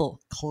when people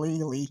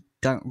clearly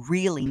don't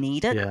really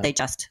need it? Yeah. They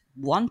just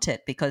want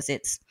it because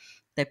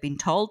they've been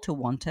told to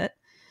want it.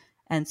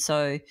 And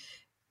so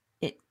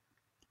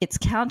it's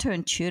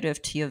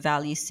counterintuitive to your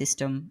value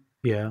system.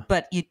 Yeah.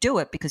 But you do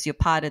it because you're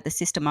part of the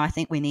system. I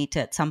think we need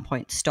to at some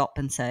point stop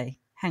and say,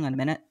 hang on a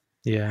minute.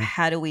 Yeah.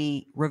 How do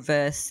we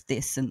reverse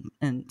this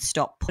and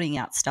stop putting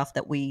out stuff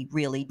that we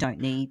really don't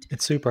need?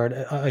 It's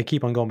super. I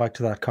keep on going back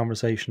to that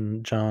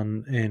conversation,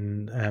 John,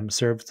 in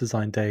Service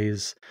Design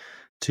Days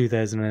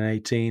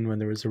 2018, when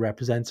there was a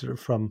representative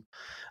from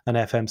an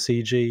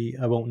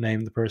FMCG. I won't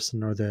name the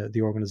person or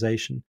the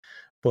organization,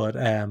 but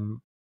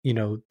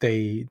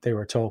they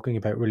were talking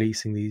about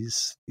releasing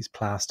these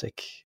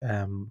plastic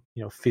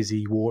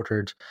fizzy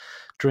watered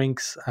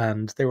drinks,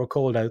 and they were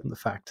called out on the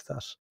fact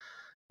that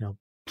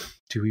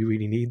do we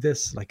really need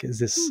this? Like, is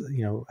this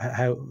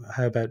how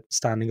about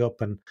standing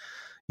up and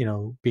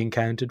being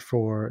counted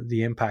for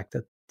the impact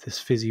that this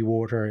fizzy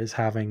water is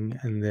having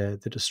and the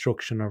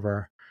destruction of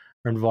our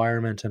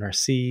environment and our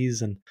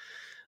seas? And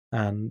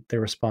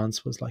their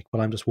response was like,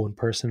 well, I'm just one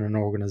person in an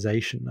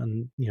organization.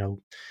 And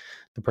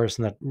the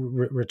person that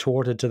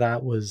retorted to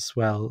that was,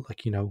 well,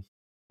 like, you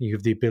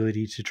have the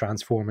ability to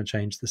transform and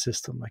change the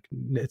system. Like,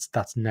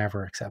 that's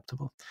never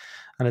acceptable.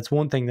 And it's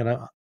one thing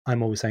that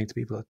I'm always saying to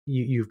people, that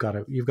you've got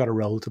a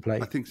role to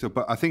play. I think so,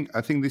 but I think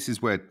this is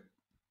where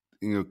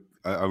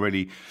I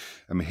really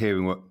am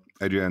hearing what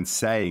Adrian's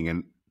saying,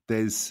 and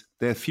there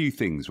are a few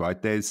things,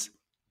 right? There's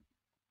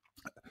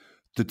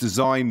the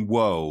design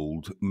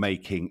world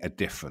making a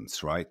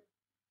difference, right?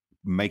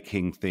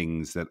 Making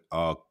things that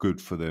are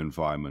good for the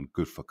environment,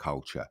 good for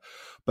culture.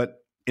 But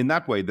in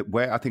that way, that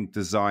where I think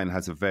design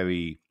has a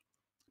very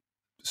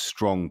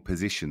strong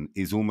position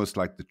is almost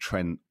like the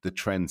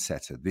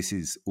trendsetter. This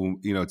is,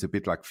 it's a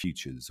bit like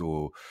Futures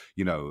or,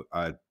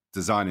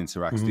 Design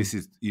Interacts. Mm-hmm. This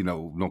is,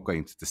 not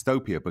going to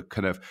dystopia, but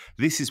kind of,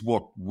 this is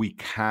what we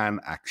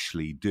can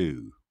actually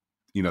do.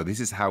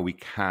 This is how we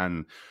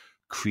can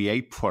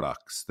create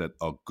products that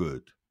are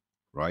good,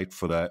 right?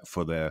 For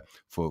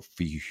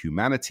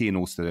humanity and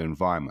also the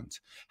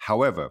environment.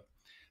 However,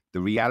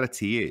 the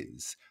reality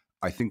is,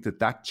 I think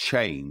that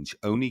change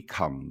only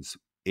comes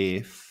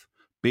if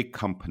big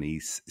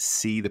companies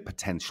see the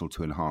potential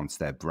to enhance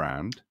their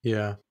brand.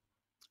 Yeah.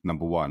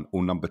 Number one.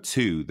 Or number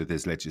two, that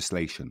there's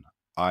legislation,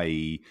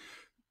 i.e.,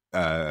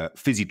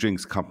 fizzy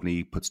drinks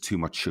company puts too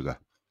much sugar.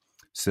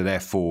 So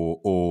therefore,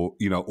 or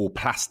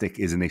plastic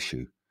is an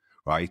issue,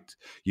 right?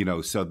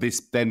 So this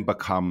then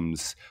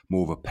becomes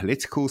more of a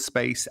political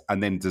space,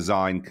 and then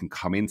design can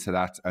come into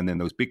that. And then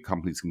those big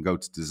companies can go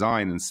to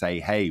design and say,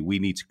 hey, we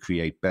need to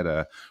create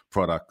better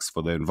products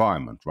for the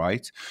environment,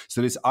 right?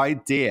 So this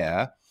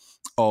idea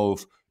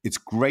of, it's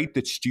great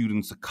that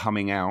students are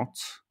coming out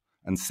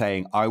and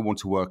saying, I want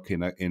to work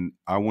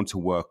I want to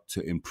work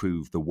to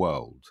improve the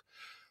world.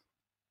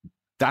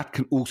 That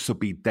can also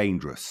be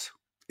dangerous.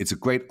 It's a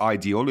great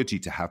ideology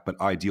to have, but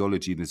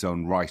ideology in its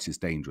own right is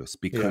dangerous,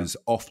 because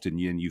often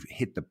you've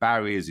hit the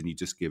barriers and you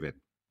just give in.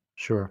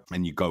 Sure.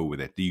 And you go with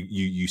it.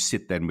 You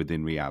sit then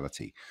within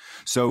reality.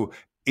 So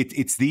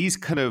it's these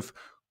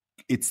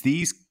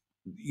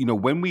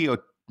when we are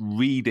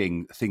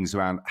reading things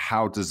around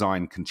how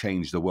design can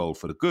change the world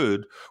for the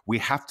good, we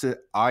have to,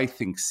 I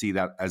think, see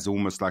that as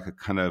almost like a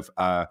kind of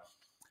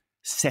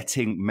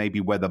setting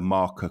maybe where the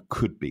marker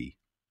could be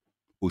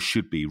or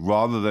should be,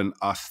 rather than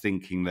us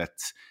thinking that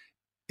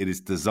it is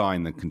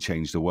design that can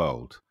change the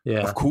world. Yeah.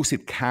 Of course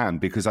it can,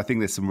 because I think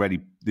there's some really,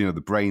 the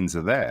brains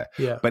are there.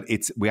 Yeah. But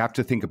we have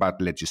to think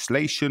about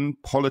legislation,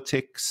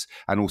 politics,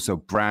 and also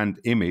brand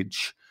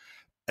image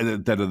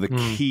that are the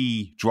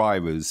key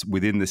drivers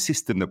within the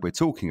system that we're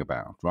talking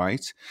about,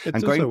 right?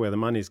 It's also where the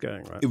money's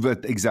going, right?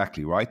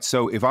 Exactly, right?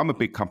 So if I'm a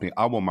big company,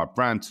 I want my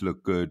brand to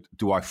look good.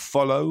 Do I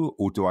follow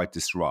or do I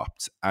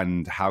disrupt?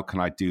 And how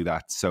can I do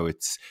that so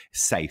it's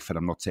safe and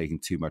I'm not taking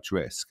too much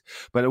risk?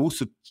 But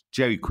also,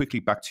 Jerry, quickly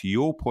back to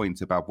your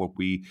point about what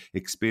we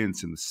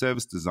experienced in the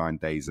service design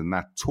days and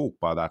that talk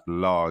by that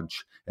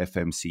large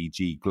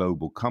FMCG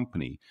global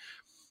company.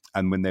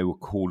 And when they were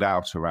called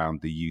out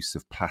around the use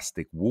of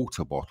plastic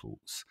water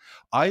bottles,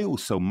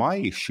 my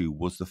issue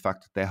was the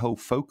fact that their whole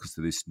focus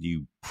of this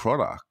new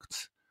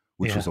product,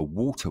 which was a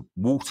water,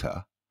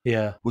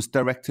 was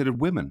directed at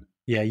women.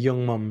 Yeah,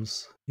 young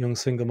mums, young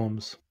single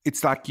mums.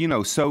 It's like,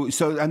 so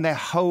and their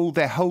whole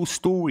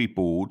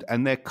storyboard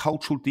and their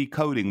cultural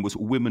decoding was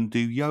women do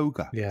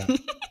yoga. Yeah.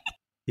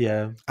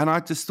 Yeah. And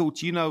I just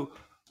thought,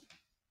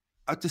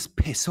 I just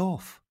piss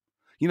off.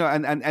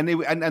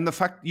 And the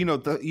fact,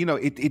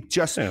 it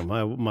just. Yeah,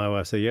 my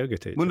wife's a yoga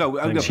teacher. Well,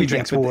 no, she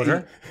drinks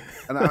water,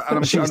 and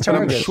I'm sure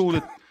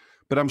that.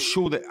 But I'm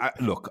sure that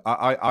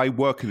I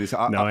work in this.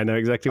 I know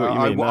exactly what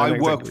you mean. I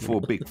work for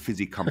a big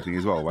fizzy company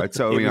as well, right?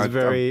 So it was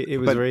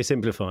very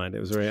simplified.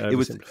 It was very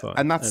oversimplified,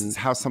 and that's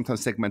how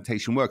sometimes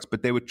segmentation works.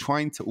 But they were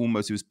trying to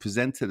it was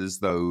presented as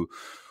though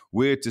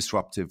we're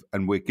disruptive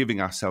and we're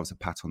giving ourselves a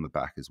pat on the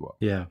back as well.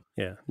 Yeah,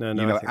 yeah.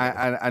 No.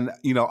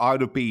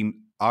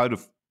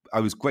 I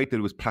was great that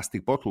it was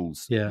plastic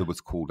bottles that was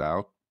called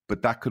out,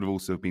 but that could have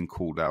also been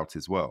called out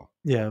as well.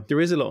 Yeah.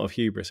 There is a lot of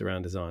hubris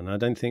around design. I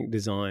don't think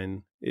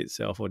design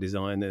itself or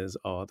designers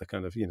are the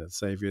kind of, the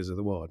saviors of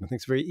the world. And I think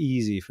it's very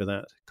easy for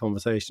that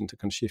conversation to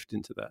kind of shift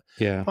into that.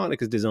 Yeah. Partly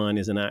because design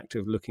is an act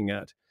of looking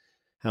at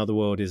how the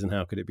world is and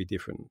how could it be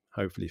different,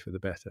 hopefully for the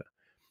better.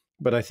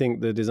 But I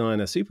think the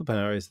designer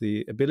superpower is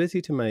the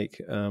ability to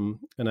make an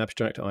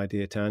abstract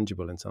idea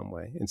tangible in some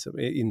way,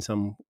 in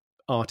some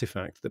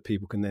artifact that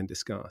people can then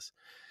discuss.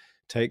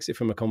 Takes it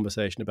from a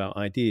conversation about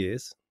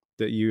ideas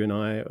that you and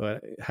I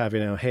have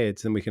in our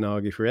heads and we can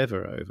argue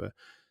forever over,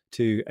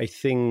 to a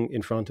thing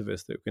in front of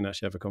us that we can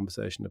actually have a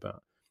conversation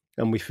about.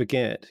 And we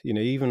forget,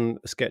 even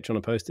a sketch on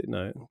a Post-it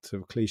note,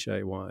 sort of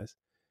cliche-wise,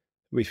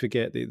 we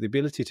forget the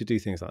ability to do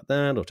things like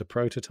that, or to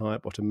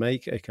prototype, or to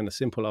make a kind of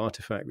simple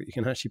artifact that you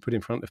can actually put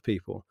in front of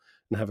people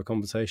and have a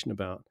conversation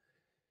about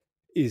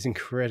is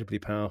incredibly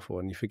powerful.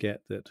 And you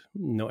forget that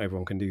not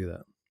everyone can do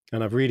that.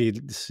 And I've really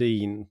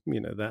seen,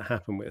 that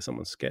happen where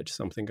someone sketched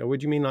something, go, what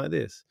do you mean like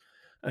this?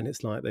 And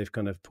it's like they've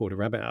kind of pulled a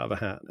rabbit out of a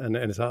hat. And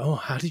it's like, oh,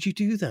 how did you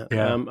do that?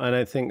 Yeah. And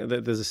I think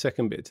that there's a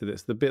second bit to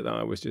this. The bit that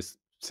I was just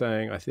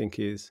saying, I think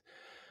is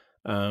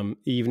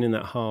even in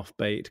that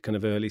half-baked kind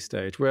of early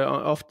stage, where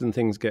often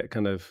things get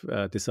kind of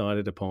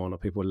decided upon, or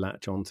people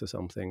latch onto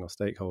something, or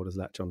stakeholders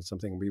latch onto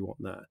something, and we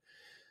want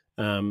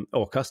that.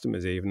 Or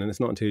customers even. And it's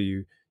not until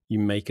you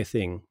make a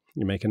thing,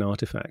 you make an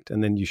artifact,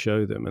 and then you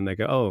show them and they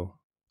go, oh,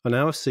 and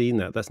now I've seen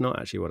that. That's not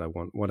actually what I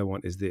want. What I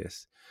want is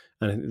this.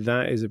 And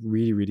that is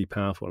really, really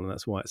powerful. And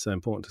that's why it's so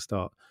important to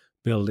start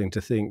building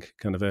to think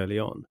kind of early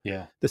on.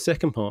 Yeah. The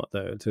second part,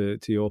 though, to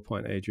your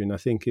point, Adrian, I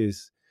think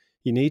is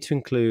you need to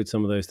include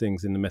some of those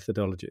things in the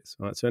methodologies,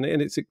 right? So, and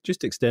it's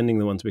just extending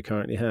the ones we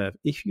currently have.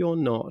 If you're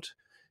not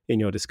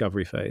in your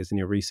discovery phase, in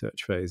your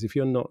research phase, if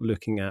you're not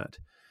looking at,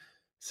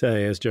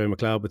 say, as Joe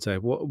McLeod would say,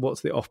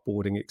 what's the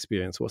offboarding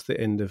experience? What's the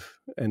end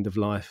of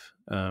life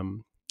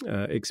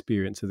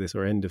experience of this,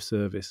 or end of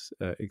service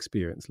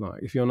experience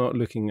like? If you're not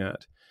looking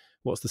at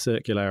what's the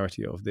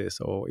circularity of this,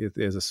 or if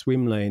there's a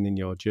swim lane in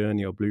your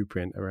journey or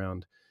blueprint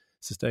around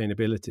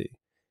sustainability,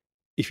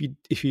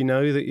 if you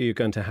know that you're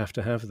going to have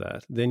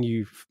that, then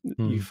you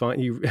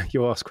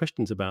ask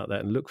questions about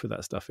that and look for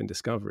that stuff in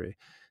discovery.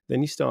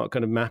 Then you start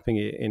kind of mapping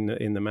it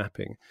in the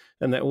mapping,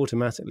 and that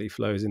automatically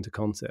flows into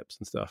concepts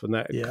and stuff, and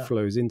that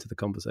flows into the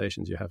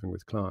conversations you're having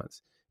with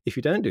clients. If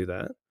you don't do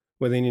that,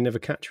 well, then you never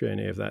capture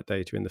any of that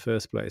data in the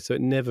first place. So it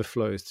never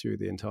flows through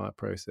the entire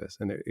process,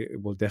 and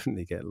it will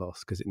definitely get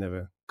lost because it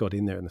never got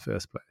in there in the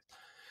first place.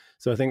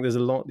 So I think there's a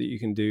lot that you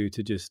can do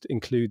to just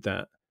include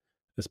that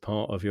as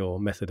part of your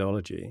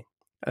methodology,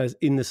 as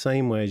in the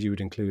same way as you would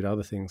include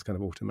other things kind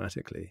of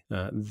automatically,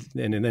 and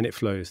then it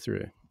flows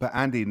through. But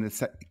Andy,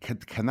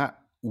 can that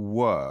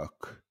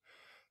work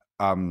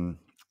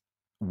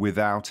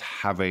without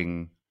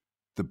having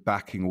the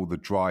backing or the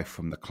drive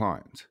from the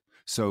client?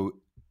 So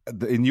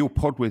in your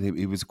pod with him,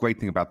 it was a great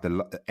thing about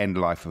the end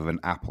life of an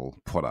Apple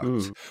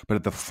product. But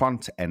at the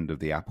front end of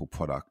the Apple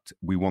product,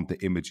 we want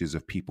the images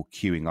of people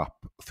queuing up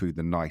through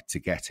the night to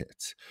get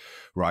it,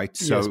 right?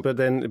 So, yes, but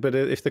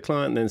if the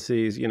client then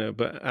sees,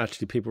 but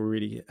actually people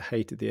really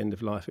hated the end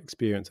of life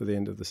experience or the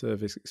end of the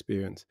service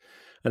experience,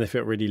 and they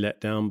felt really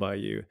let down by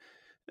you,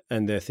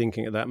 and they're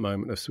thinking at that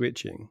moment of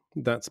switching,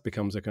 that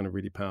becomes a kind of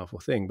really powerful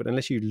thing. But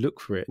unless you look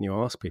for it and you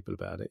ask people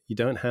about it, you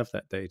don't have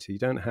that data.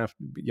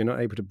 You're not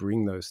able to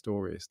bring those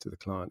stories to the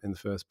client in the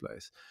first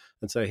place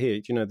and say,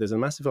 here, there's a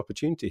massive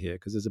opportunity here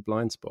because there's a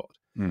blind spot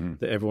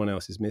that everyone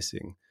else is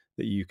missing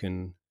that you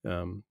can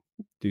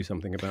do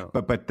something about.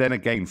 But then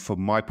again,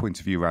 from my point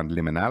of view around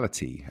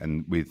liminality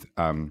and with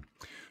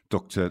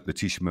Dr.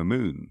 Letitia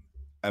Mamoon,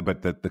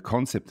 but the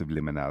concept of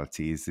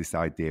liminality is this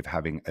idea of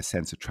having a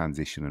sense of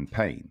transition and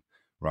pain.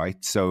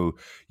 Right. So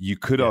you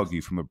could argue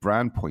from a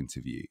brand point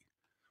of view,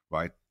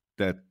 right,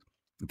 that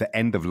the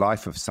end of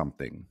life of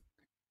something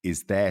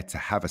is there to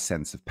have a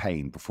sense of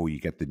pain before you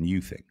get the new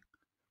thing,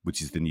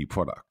 which is the new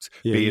product.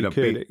 Yeah, you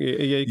could.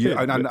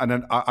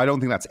 And I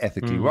don't think that's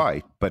ethically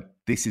right, but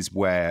this is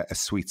where a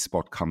sweet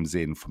spot comes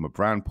in from a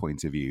brand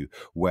point of view,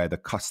 where the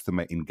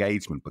customer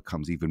engagement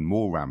becomes even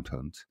more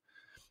rampant,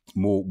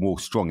 more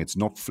strong. It's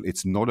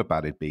not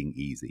about it being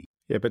easy.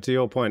 Yeah, but to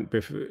your point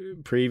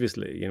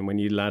previously, when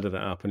you ladder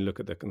that up and look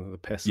at the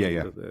pestle,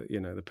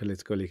 the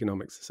political,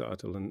 economic,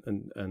 societal,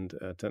 and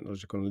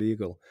technological and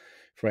legal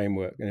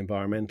framework and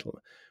environmental,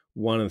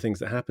 one of the things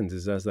that happens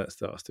is as that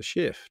starts to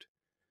shift,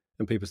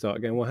 and people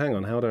start going, well, hang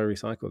on, how do I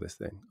recycle this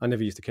thing? I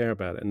never used to care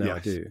about it, and now I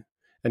do.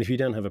 And if you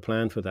don't have a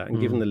plan for that, and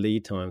given the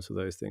lead times for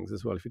those things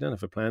as well, if you don't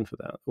have a plan for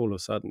that, all of a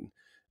sudden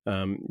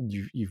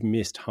you've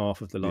missed half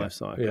of the life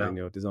cycle in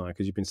your design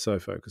because you've been so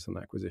focused on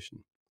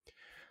acquisition.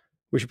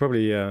 We should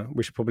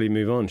probably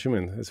move on,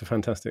 shouldn't we? It's a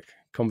fantastic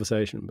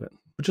conversation, but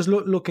just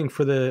looking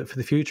for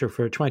the future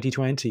for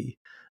 2020.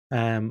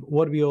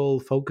 What are we all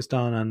focused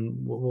on, and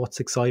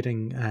what's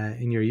exciting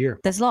in your year?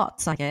 There's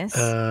lots, I guess.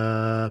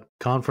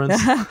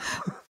 Conference.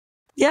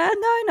 Yeah,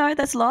 no,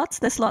 there's lots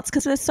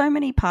because there's so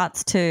many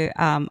parts to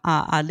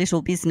our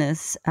little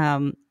business.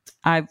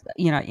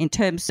 In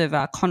terms of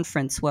our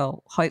conference,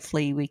 well,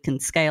 hopefully we can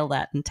scale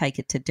that and take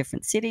it to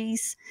different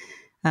cities.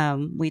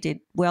 We did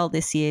well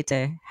this year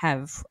to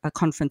have a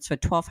conference for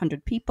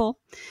 1,200 people.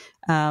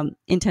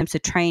 In terms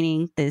of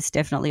training, there's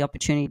definitely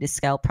opportunity to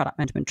scale product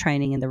management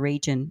training in the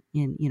region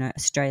in,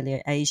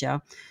 Australia,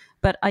 Asia.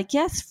 But I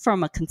guess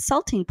from a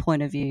consulting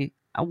point of view,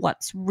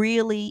 what's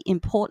really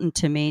important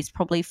to me is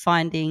probably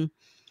finding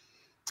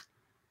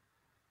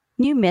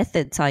new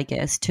methods, I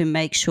guess, to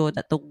make sure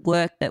that the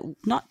work that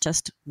not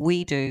just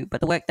we do,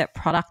 but the work that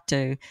product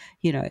do,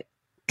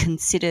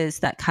 considers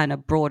that kind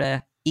of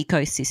broader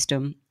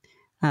ecosystem.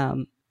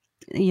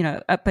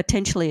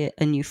 Potentially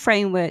a new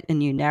framework, a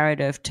new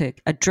narrative to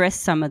address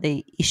some of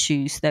the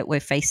issues that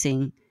we're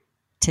facing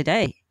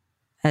today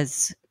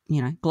as,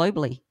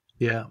 globally.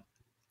 Yeah.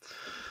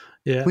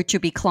 Which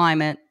would be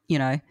climate,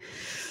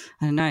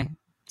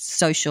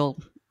 social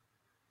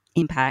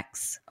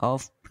impacts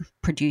of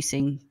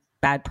producing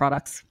bad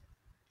products.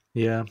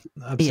 Yeah,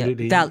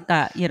 absolutely.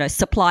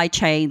 Supply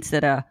chains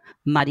that are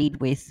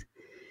muddied with,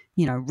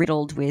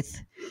 riddled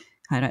with,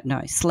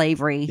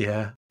 slavery.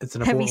 Yeah, it's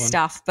an heavy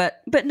stuff.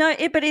 But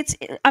it's.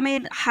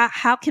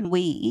 How can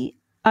we?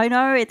 I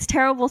know it's a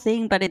terrible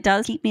thing, but it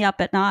does keep me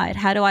up at night.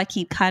 How do I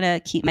keep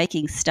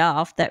making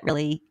stuff that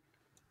really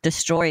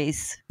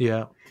destroys?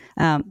 The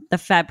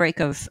fabric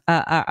of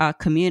our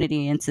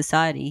community and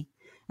society?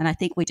 And I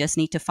think we just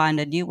need to find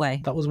a new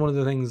way. That was one of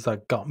the things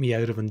that got me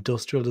out of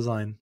industrial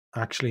design.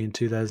 Actually, in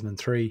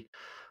 2003.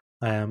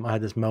 I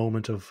had this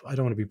moment of I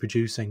don't want to be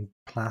producing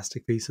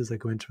plastic pieces that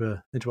go into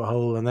a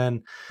hole. And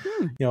then,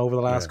 over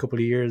the last couple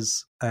of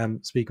years,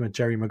 speaking with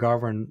Jerry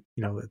McGovern,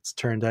 it's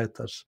turned out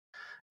that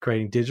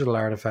creating digital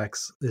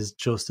artifacts is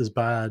just as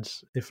bad,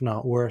 if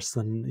not worse,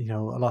 than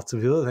lots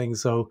of other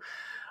things. So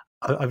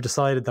I've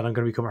decided that I'm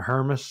going to become a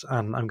hermit,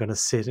 and I'm going to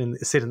sit in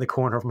the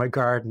corner of my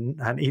garden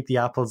and eat the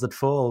apples that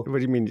fall. What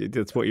do you mean?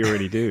 That's what you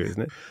already do,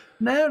 isn't it?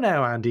 No,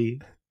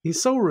 Andy. He's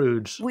so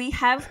rude. We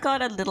have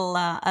got a little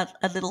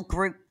little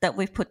group that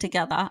we've put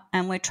together,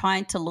 and we're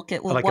trying to look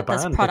at like what a band,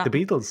 this product. Like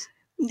the Beatles.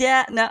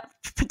 Yeah, no,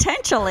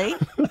 potentially.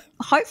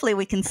 Hopefully,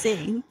 we can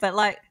sing, but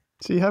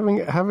See, having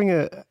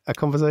a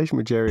conversation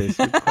with Jerry is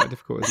quite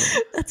difficult, isn't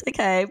it? That's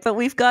okay. But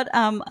we've got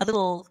a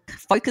little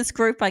focus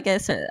group, I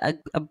guess, a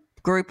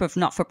group of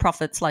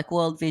not-for-profits like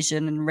World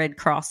Vision and Red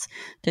Cross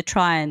to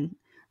try and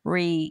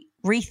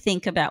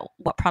rethink about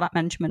what product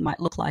management might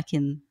look like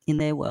in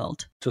their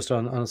world. Just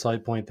on a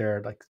side point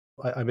there, like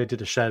I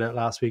did a shout out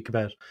last week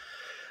about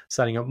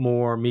setting up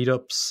more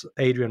meetups.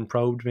 Adrian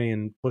probed me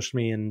and pushed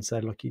me and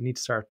said, look, you need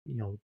to start,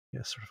 sort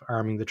of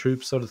arming the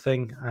troops sort of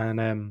thing.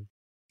 And,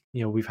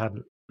 we've had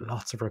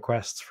lots of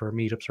requests for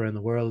meetups around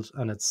the world,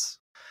 and it's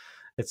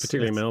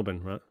particularly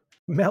Melbourne, right?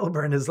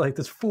 Melbourne is like,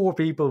 there's 4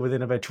 people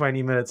within about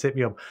 20 minutes hit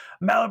me up.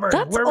 Melbourne,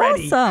 That's we're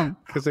ready. Awesome.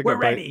 Because they've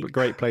got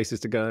great places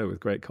to go with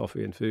great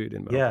coffee and food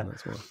in Melbourne. Yeah.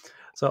 That's why.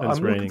 So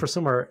I'm looking for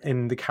somewhere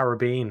in the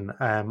Caribbean.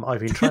 I've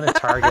been trying to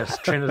target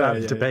Trinidad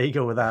and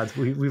Tobago with ads.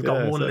 We've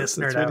got one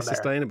listener it's down really there.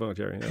 Sustainable,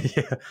 Jerry.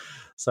 Yeah.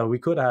 So we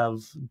could have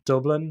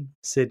Dublin,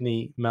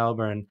 Sydney,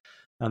 Melbourne,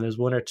 and there's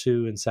 1 or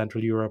 2 in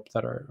Central Europe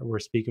that we're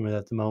speaking with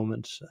at the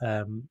moment.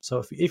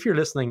 So if you're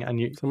listening and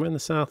you somewhere in the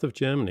south of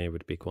Germany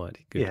would be quite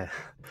good. Yeah,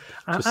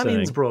 and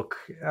Innsbruck,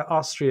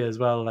 Austria as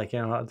well. Like,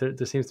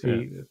 there seems to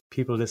be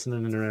people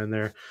listening in around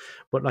there.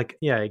 But like,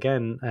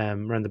 again,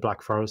 around the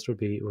Black Forest would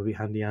be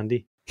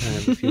handy.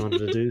 If you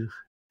wanted to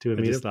do a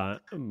meetup, just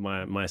like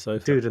my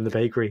sofa, do it in the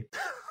bakery.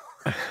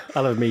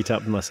 I'll have a meet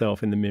up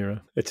myself in the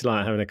mirror. It's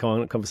like having a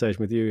conversation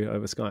with you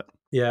over Skype.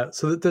 Yeah,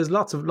 so there's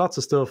lots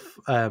of stuff.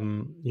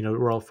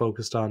 We're all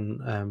focused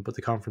on, but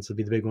the conference will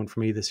be the big one for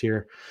me this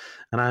year.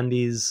 And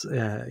Andy's,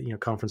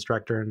 conference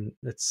director, and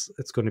it's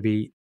going to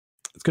be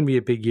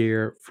a big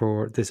year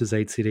for This Is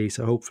HCD.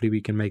 So hopefully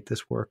we can make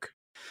this work.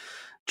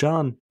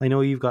 John, I know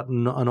you've got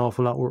an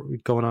awful lot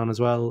going on as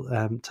well.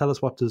 Tell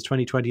us, what does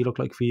 2020 look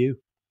like for you?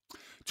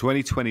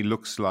 2020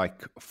 looks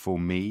like for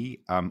me.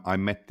 I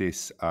met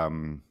this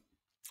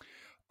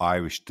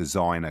Irish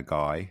designer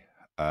guy.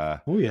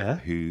 Who?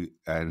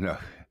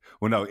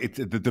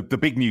 The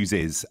big news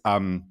is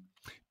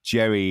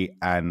Jerry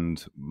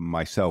and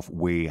myself.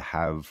 We're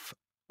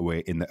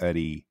in the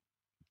early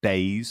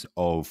days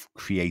of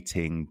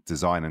creating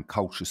Design and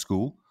Culture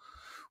School,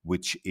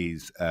 which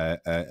is going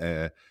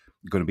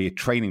to be a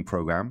training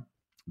program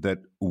that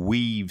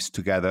weaves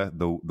together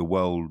the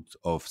world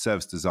of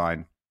service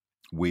design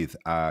with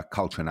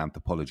culture and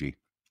anthropology.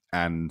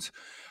 And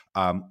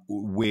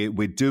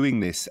we're doing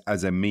this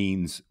as a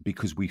means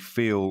because we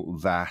feel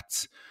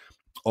that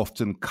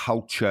often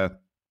culture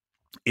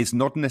is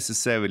not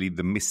necessarily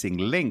the missing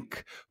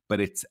link, but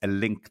it's a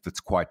link that's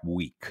quite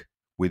weak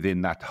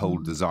within that whole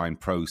design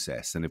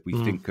process. And if we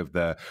think of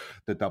the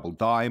double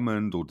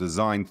diamond or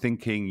design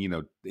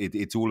thinking,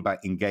 it's all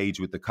about engage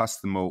with the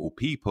customer or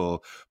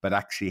people, but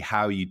actually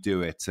how you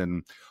do it.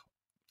 And,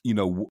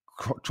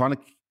 trying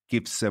to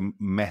give some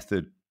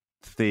method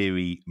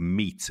theory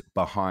meat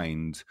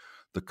behind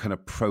the kind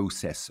of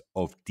process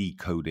of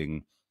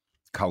decoding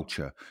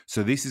culture.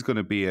 So this is going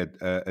to be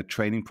a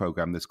training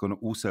program that's going to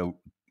also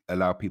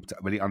allow people to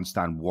really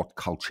understand what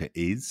culture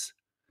is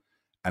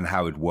and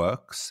how it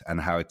works and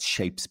how it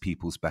shapes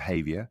people's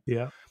behavior.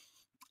 Yeah.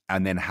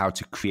 And then how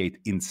to create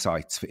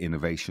insights for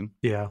innovation.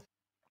 Yeah.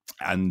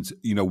 And,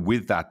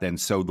 with that then,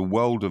 so the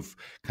world of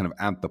kind of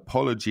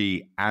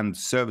anthropology and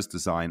service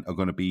design are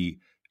going to be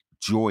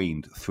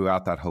joined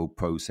throughout that whole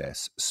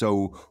process.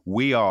 So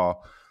we are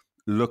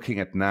looking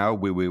at now,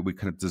 we're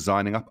kind of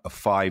designing up a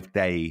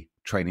 5-day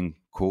training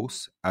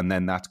course, and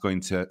then that's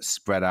going to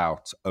spread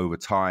out over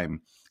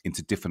time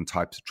into different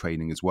types of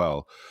training as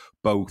well,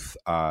 both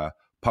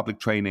public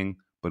training,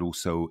 but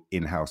also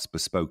in-house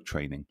bespoke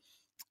training.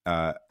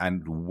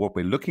 And what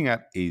we're looking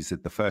at is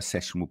that the first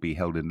session will be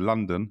held in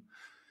London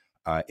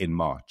in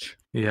March.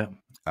 Yeah.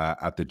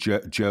 At the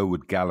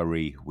Jerwood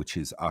Gallery, which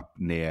is up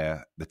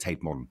near the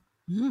Tate Modern.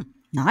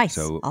 Nice.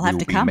 So I'll have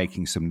to come.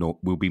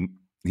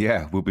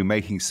 We'll be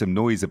making some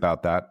noise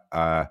about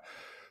that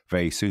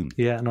very soon.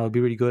 Yeah, no, it'll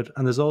be really good.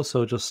 And there's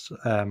also just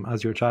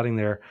as you were chatting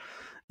there,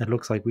 it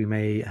looks like we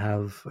may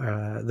have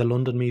the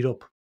London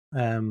meetup.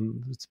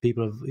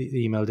 People have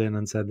emailed in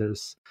and said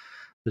there's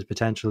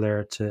potential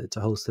there to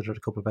host it at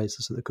a couple of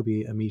places, so there could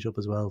be a meetup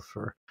as well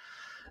for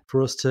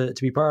us to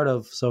be part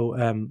of. So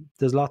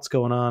there's lots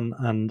going on,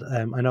 and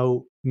I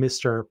know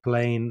Mr.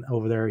 Pillane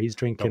over there, he's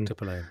drinking.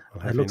 Dr. Pillane.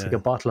 It looks like a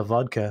bottle of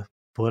vodka,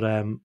 but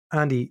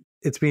Andy,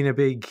 it's been a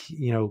big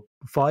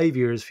 5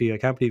 years for you. I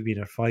can't believe you've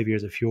been at 5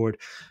 years at Fjord,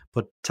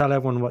 but tell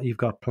everyone what you've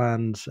got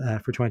planned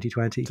for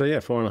 2020. So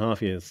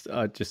 4.5 years.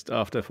 Just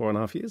after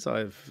 4.5 years,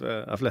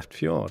 I've left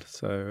Fjord.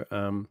 So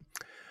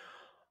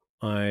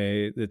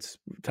it's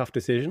a tough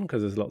decision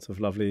because there's lots of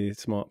lovely,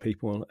 smart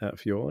people at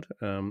Fjord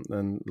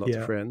and lots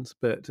of friends.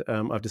 But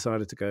I've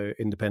decided to go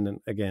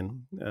independent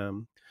again.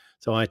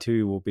 So I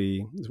too will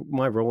be.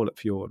 My role at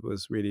Fjord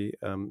was really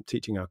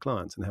teaching our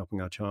clients and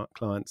helping our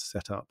clients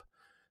set up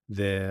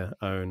their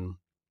own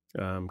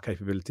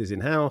capabilities in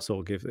house,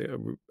 or give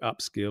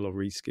upskill or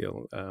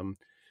reskill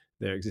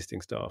their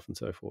existing staff and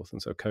so forth.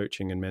 And so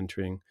coaching and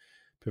mentoring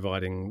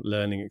providing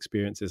learning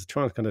experiences,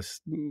 trying to kind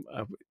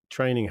of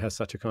training has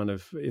such a kind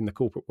of, in the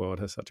corporate world,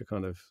 has such a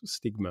kind of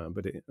stigma,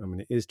 but it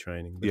is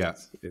training. But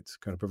it's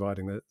kind of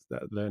providing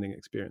that learning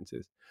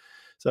experiences.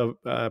 So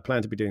I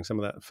plan to be doing some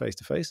of that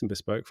face-to-face and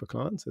bespoke for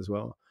clients as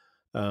well.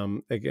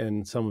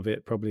 Again, some of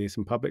it probably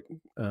some public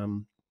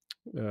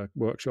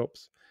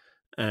workshops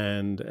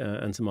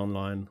and some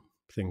online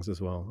things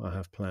as well I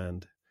have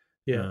planned.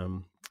 Yeah.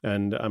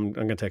 And I'm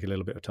going to take a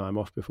little bit of time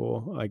off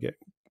before I get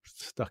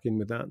stuck in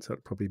with that. So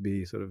it'll probably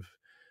be sort of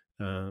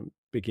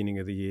beginning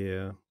of the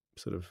year,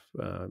 sort of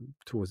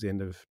towards the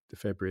end of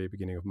February,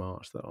 beginning of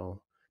March, that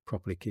I'll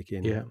properly kick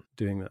in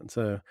doing that.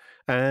 So,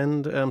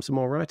 and some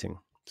more writing.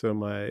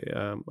 So I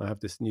have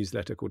this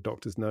newsletter called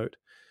Doctor's Note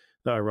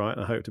that I write.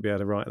 I hope to be able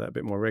to write that a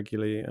bit more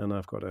regularly. And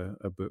I've got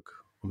a book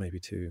or maybe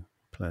two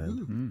planned.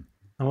 Mm-hmm.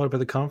 And what about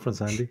the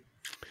conference, Andy?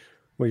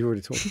 Well, you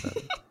already talked about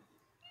it.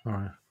 All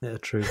right. Yeah,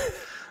 true.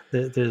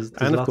 There's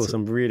and of course,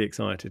 I'm really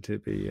excited to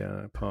be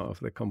part of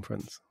the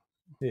conference.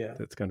 Yeah,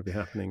 that's going to be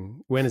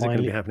happening. When is it going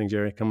to be happening,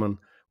 Jerry? Come on,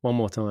 one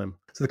more time.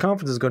 So the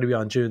conference is going to be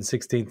on June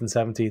 16th and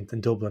 17th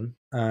in Dublin,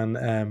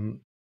 and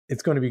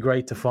it's going to be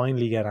great to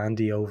finally get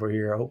Andy over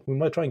here. We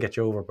might try and get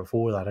you over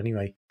before that,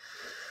 anyway.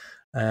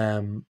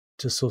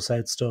 Just suss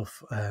out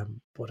stuff,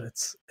 but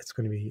it's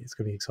going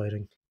to be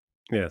exciting.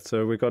 Yeah,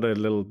 so we've got a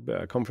little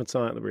conference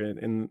site that we're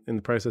in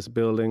the process of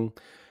building.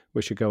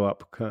 We should go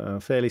up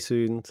fairly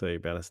soon, so you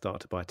better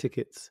start to buy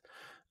tickets.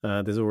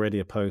 There's already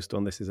a post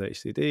on This Is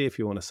HCD if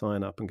you want to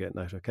sign up and get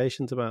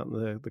notifications about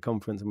the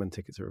conference and when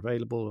tickets are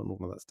available and all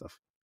of that stuff.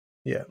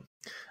 Yeah,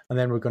 and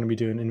then we're going to be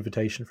doing an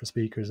invitation for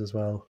speakers as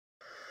well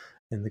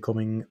in the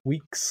coming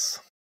weeks.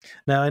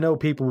 Now, I know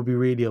people would be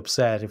really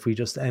upset if we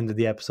just ended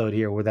the episode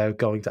here without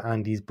going to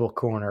Andy's book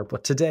corner,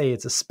 but today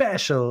it's a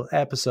special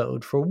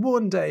episode for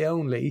one day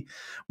only.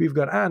 We've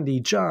got Andy,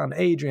 John,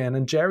 Adrian,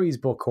 and Jerry's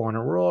book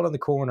corner. We're all in the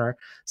corner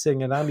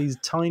sitting at Andy's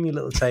tiny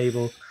little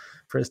table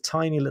for his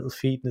tiny little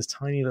feet and his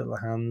tiny little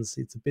hands.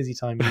 It's a busy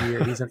time of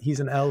year. He's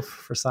an elf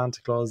for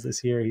Santa Claus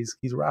this year. He's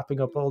wrapping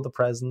up all the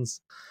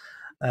presents.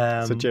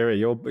 So Jerry,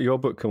 your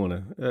book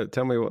corner,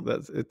 tell me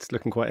it's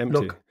looking quite empty.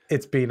 Look,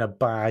 it's been a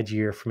bad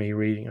year for me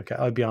reading. Okay,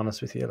 I'll be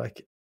honest with you.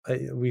 Like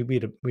we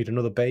had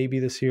another baby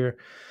this year.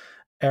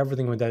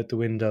 Everything went out the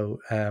window.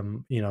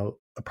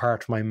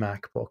 Apart from my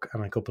MacBook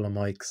and a couple of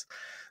mics.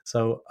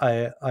 So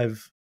I'm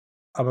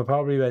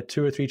probably about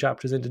 2 or 3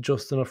 chapters into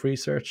Just Enough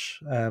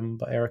Research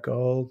by Erica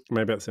Hall.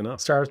 Maybe that's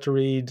enough. Starts to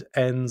read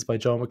Ends by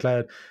Joe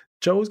McLeod.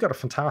 Joe's got a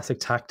fantastic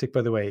tactic,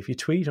 by the way. If you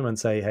tweet him and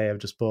say, hey, I've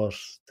just bought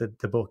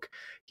the book,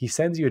 he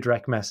sends you a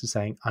direct message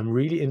saying, I'm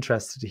really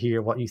interested to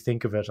hear what you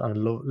think of it. I'm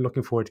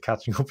looking forward to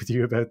catching up with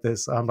you about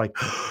this. I'm like,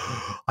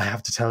 I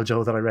have to tell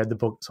Joe that I read the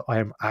book. So I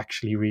am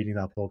actually reading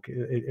that book.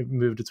 It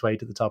moved its way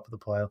to the top of the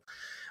pile.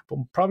 But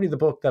probably the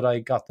book that I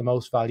got the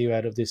most value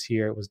out of this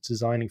year was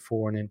Designing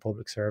for and in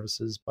Public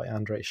Services by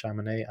Andre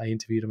Chaminade. I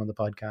interviewed him on the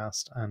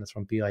podcast, and it's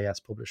from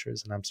BIS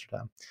Publishers in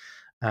Amsterdam.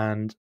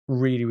 And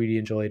really, really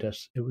enjoyed it.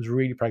 It was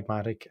really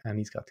pragmatic, and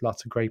he's got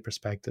lots of great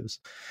perspectives.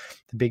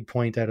 The big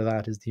point out of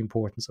that is the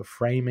importance of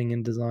framing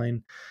in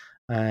design.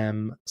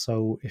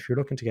 So if you're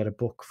looking to get a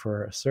book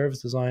for a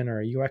service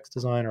designer, a UX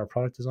designer, or a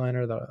product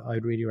designer, that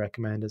I'd really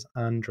recommend is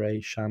Andre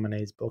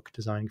Chaminade's book,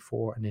 Designing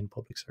for and in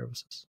Public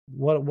Services.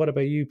 What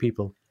about you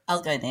people?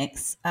 I'll go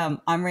next.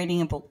 I'm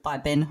reading a book by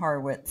Ben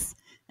Horowitz.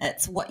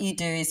 It's What You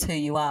Do Is Who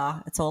You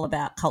Are. It's all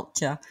about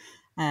culture.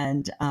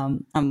 And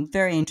I'm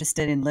very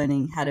interested in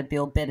learning how to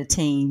build better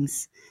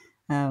teams,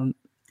 and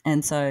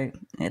so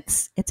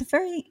it's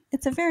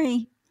a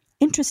very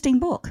interesting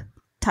book.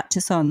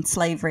 Touches on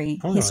slavery,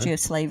 history of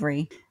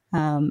slavery,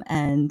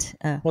 and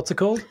what's it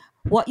called?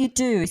 What You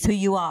Do Is Who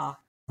You Are.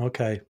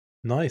 Okay,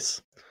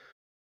 nice.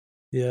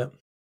 Yeah,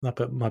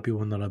 that might be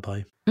one that I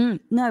buy.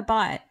 No,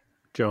 buy it.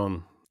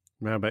 John,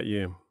 how about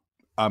you?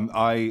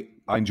 I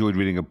enjoyed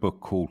reading a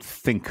book called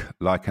Think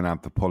Like an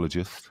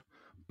Anthropologist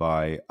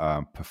by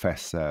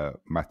Professor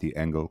Matthew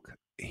Engelk.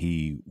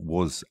 He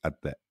was at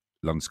the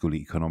London School of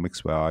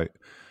Economics where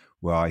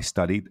I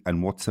studied.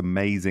 And what's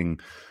really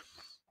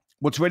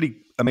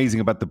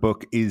amazing about the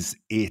book is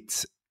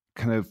it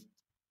kind of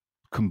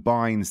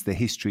combines the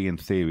history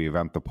and theory of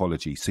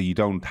anthropology. So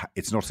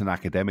it's not an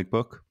academic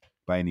book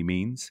by any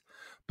means,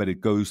 but it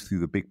goes through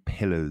the big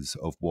pillars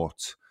of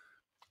what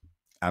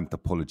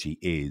anthropology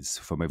is,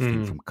 from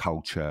everything from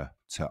culture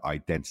to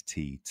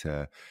identity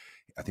to,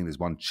 I think there's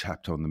one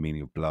chapter on the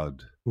meaning of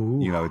blood.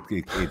 Ooh.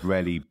 It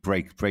really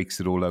breaks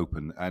it all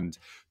open and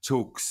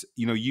talks,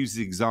 uses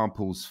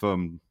examples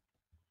from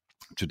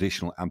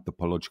traditional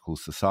anthropological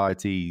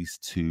societies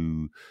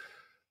to,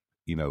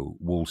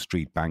 Wall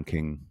Street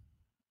banking,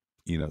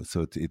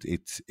 so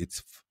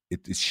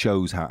it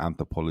shows how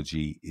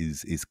anthropology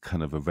is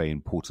kind of a very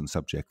important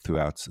subject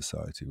throughout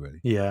society, really.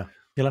 Yeah.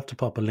 You'll have to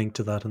pop a link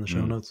to that in the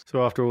show notes.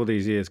 So after all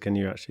these years, can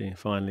you actually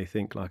finally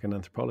think like an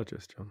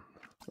anthropologist, John?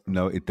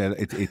 No,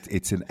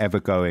 it's an ever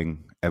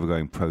going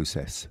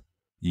process.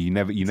 You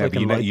never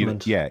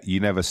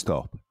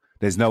stop.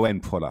 There's no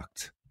end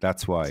product.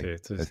 That's why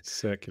it's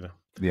circular.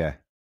 Yeah.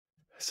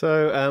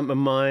 So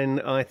mine,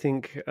 I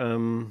think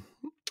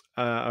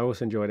I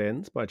also enjoyed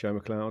Ends by Joe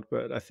McLeod,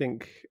 but I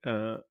think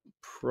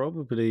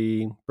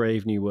probably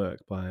Brave New Work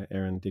by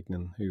Erin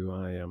Dignan, who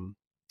I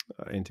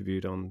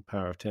interviewed on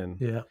Power of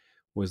 10,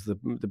 was the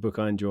book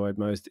I enjoyed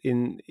most.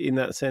 In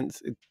that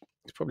sense,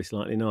 it's probably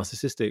slightly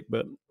narcissistic,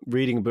 but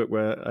reading a book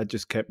where I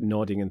just kept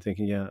nodding and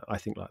thinking, yeah, I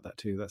think like that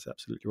too. That's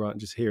absolutely right. And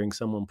just hearing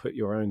someone put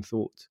your own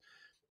thoughts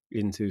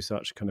into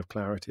such kind of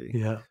clarity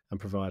and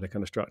provide a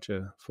kind of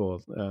structure for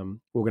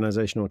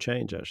organizational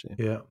change, actually.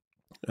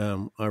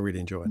 I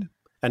really enjoyed.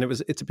 And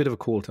it's a bit of a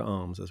call to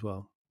arms as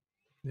well.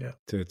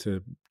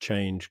 To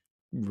change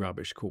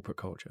rubbish corporate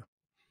culture.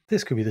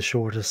 This could be the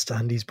shortest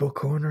Andy's book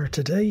corner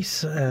to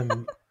date.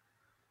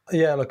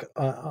 Look,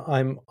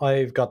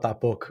 I've got that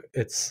book.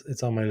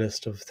 It's on my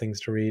list of things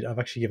to read. I've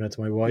actually given it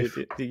to my wife.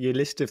 Your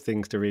list of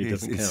things to read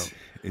doesn't count.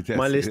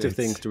 My list of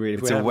things to read.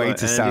 It's a way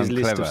to sound Andy's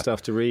clever. list of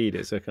stuff to read.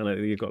 It's a kind of,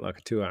 you've got like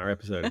a 2-hour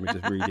episode of me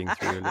just reading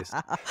through a list.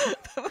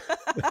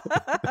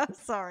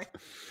 Sorry.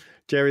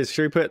 Should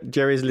we put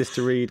Jerry's list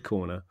to read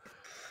corner?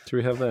 Should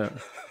we have that?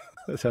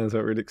 That sounds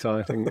like a really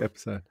exciting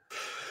episode.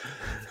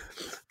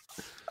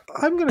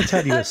 I'm going to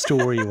tell you a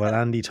story what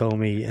Andy told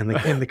me in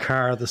the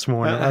car this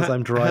morning as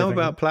I'm driving. How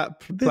about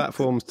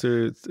platforms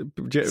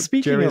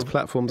Jerry's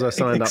platforms I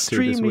signed up to this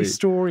extremely week?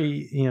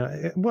 Story,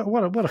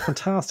 what a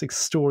fantastic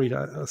story.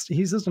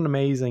 He's just an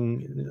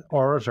amazing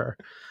orator.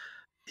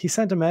 He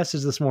sent a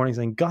message this morning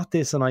saying, got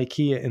this in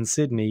IKEA in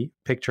Sydney,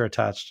 picture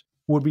attached,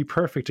 would be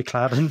perfect to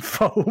clad in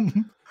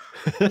foam.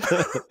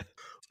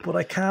 But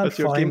I can't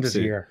find it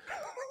here.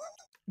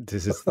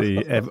 This is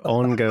the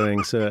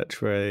ongoing search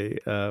for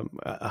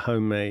a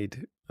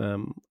homemade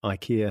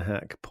IKEA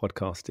hack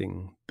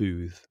podcasting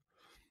booth.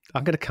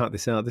 I'm going to cut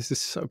this out. This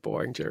is so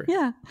boring, Jerry.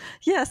 Yeah.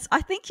 Yes,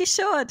 I think you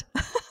should.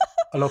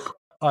 Look,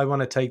 I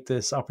want to take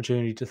this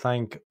opportunity to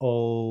thank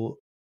all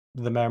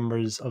the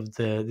members of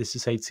the This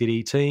Is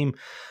HCD team.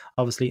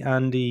 Obviously,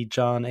 Andy,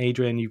 John,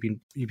 Adrian,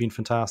 you've been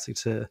fantastic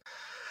to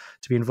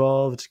be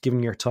involved,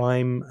 giving your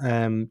time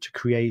to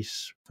create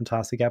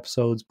fantastic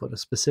episodes, but a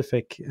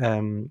specific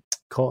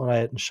call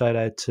out and shout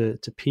out to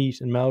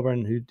Pete in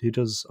Melbourne who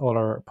does all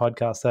our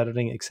podcast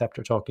editing except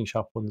our Talking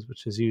Shop ones,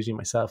 which is usually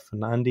myself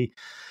and Andy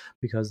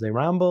because they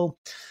ramble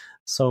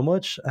so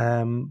much.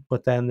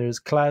 But then there's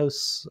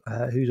Klaus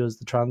who does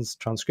the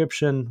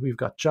transcription. We've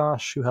got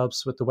Josh who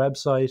helps with the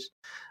website.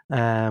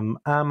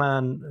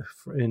 Aman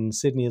in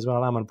Sydney as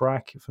well. Aman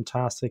Brack,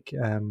 fantastic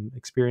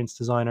experience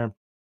designer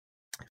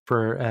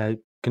for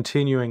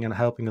continuing and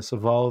helping us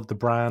evolve the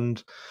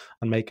brand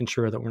and making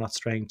sure that we're not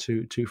straying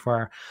too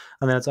far.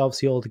 And then it's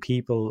obviously all the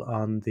people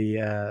on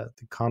the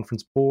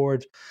conference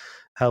board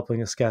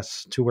helping us get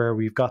to where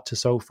we've got to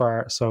so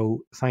far.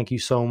 So thank you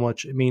so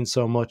much. It means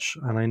so much,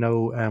 and I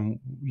know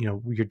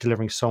you're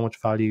delivering so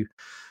much value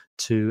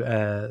to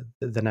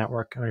the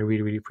network, and I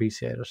really, really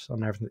appreciate it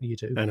on everything that you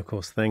do. And of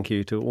course, thank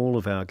you to all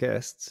of our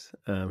guests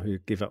who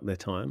give up their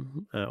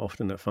time,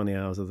 often at funny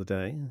hours of the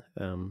day,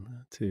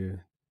 to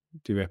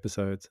do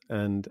episodes.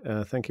 And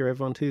thank you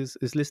everyone who's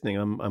listening.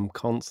 I'm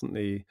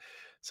constantly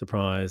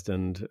surprised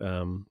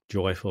and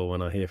joyful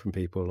when I hear from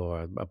people,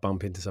 or I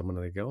bump into someone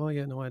and they go, oh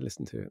yeah, no, I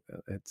listened to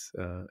it.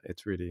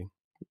 It's really,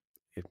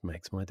 it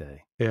makes my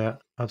day. Yeah,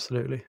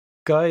 absolutely.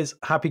 Guys,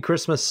 happy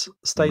Christmas.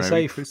 Stay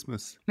safe.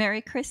 Merry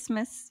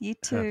Christmas. You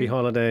too. Happy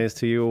holidays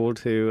to you all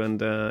too.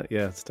 And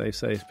stay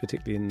safe,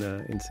 particularly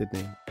in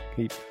Sydney.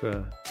 Keep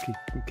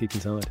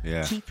inside.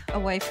 Yeah. Keep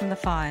away from the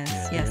fires.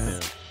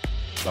 Yes.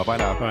 Bye-bye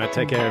now. All right,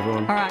 take care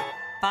everyone. All right.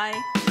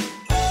 Bye.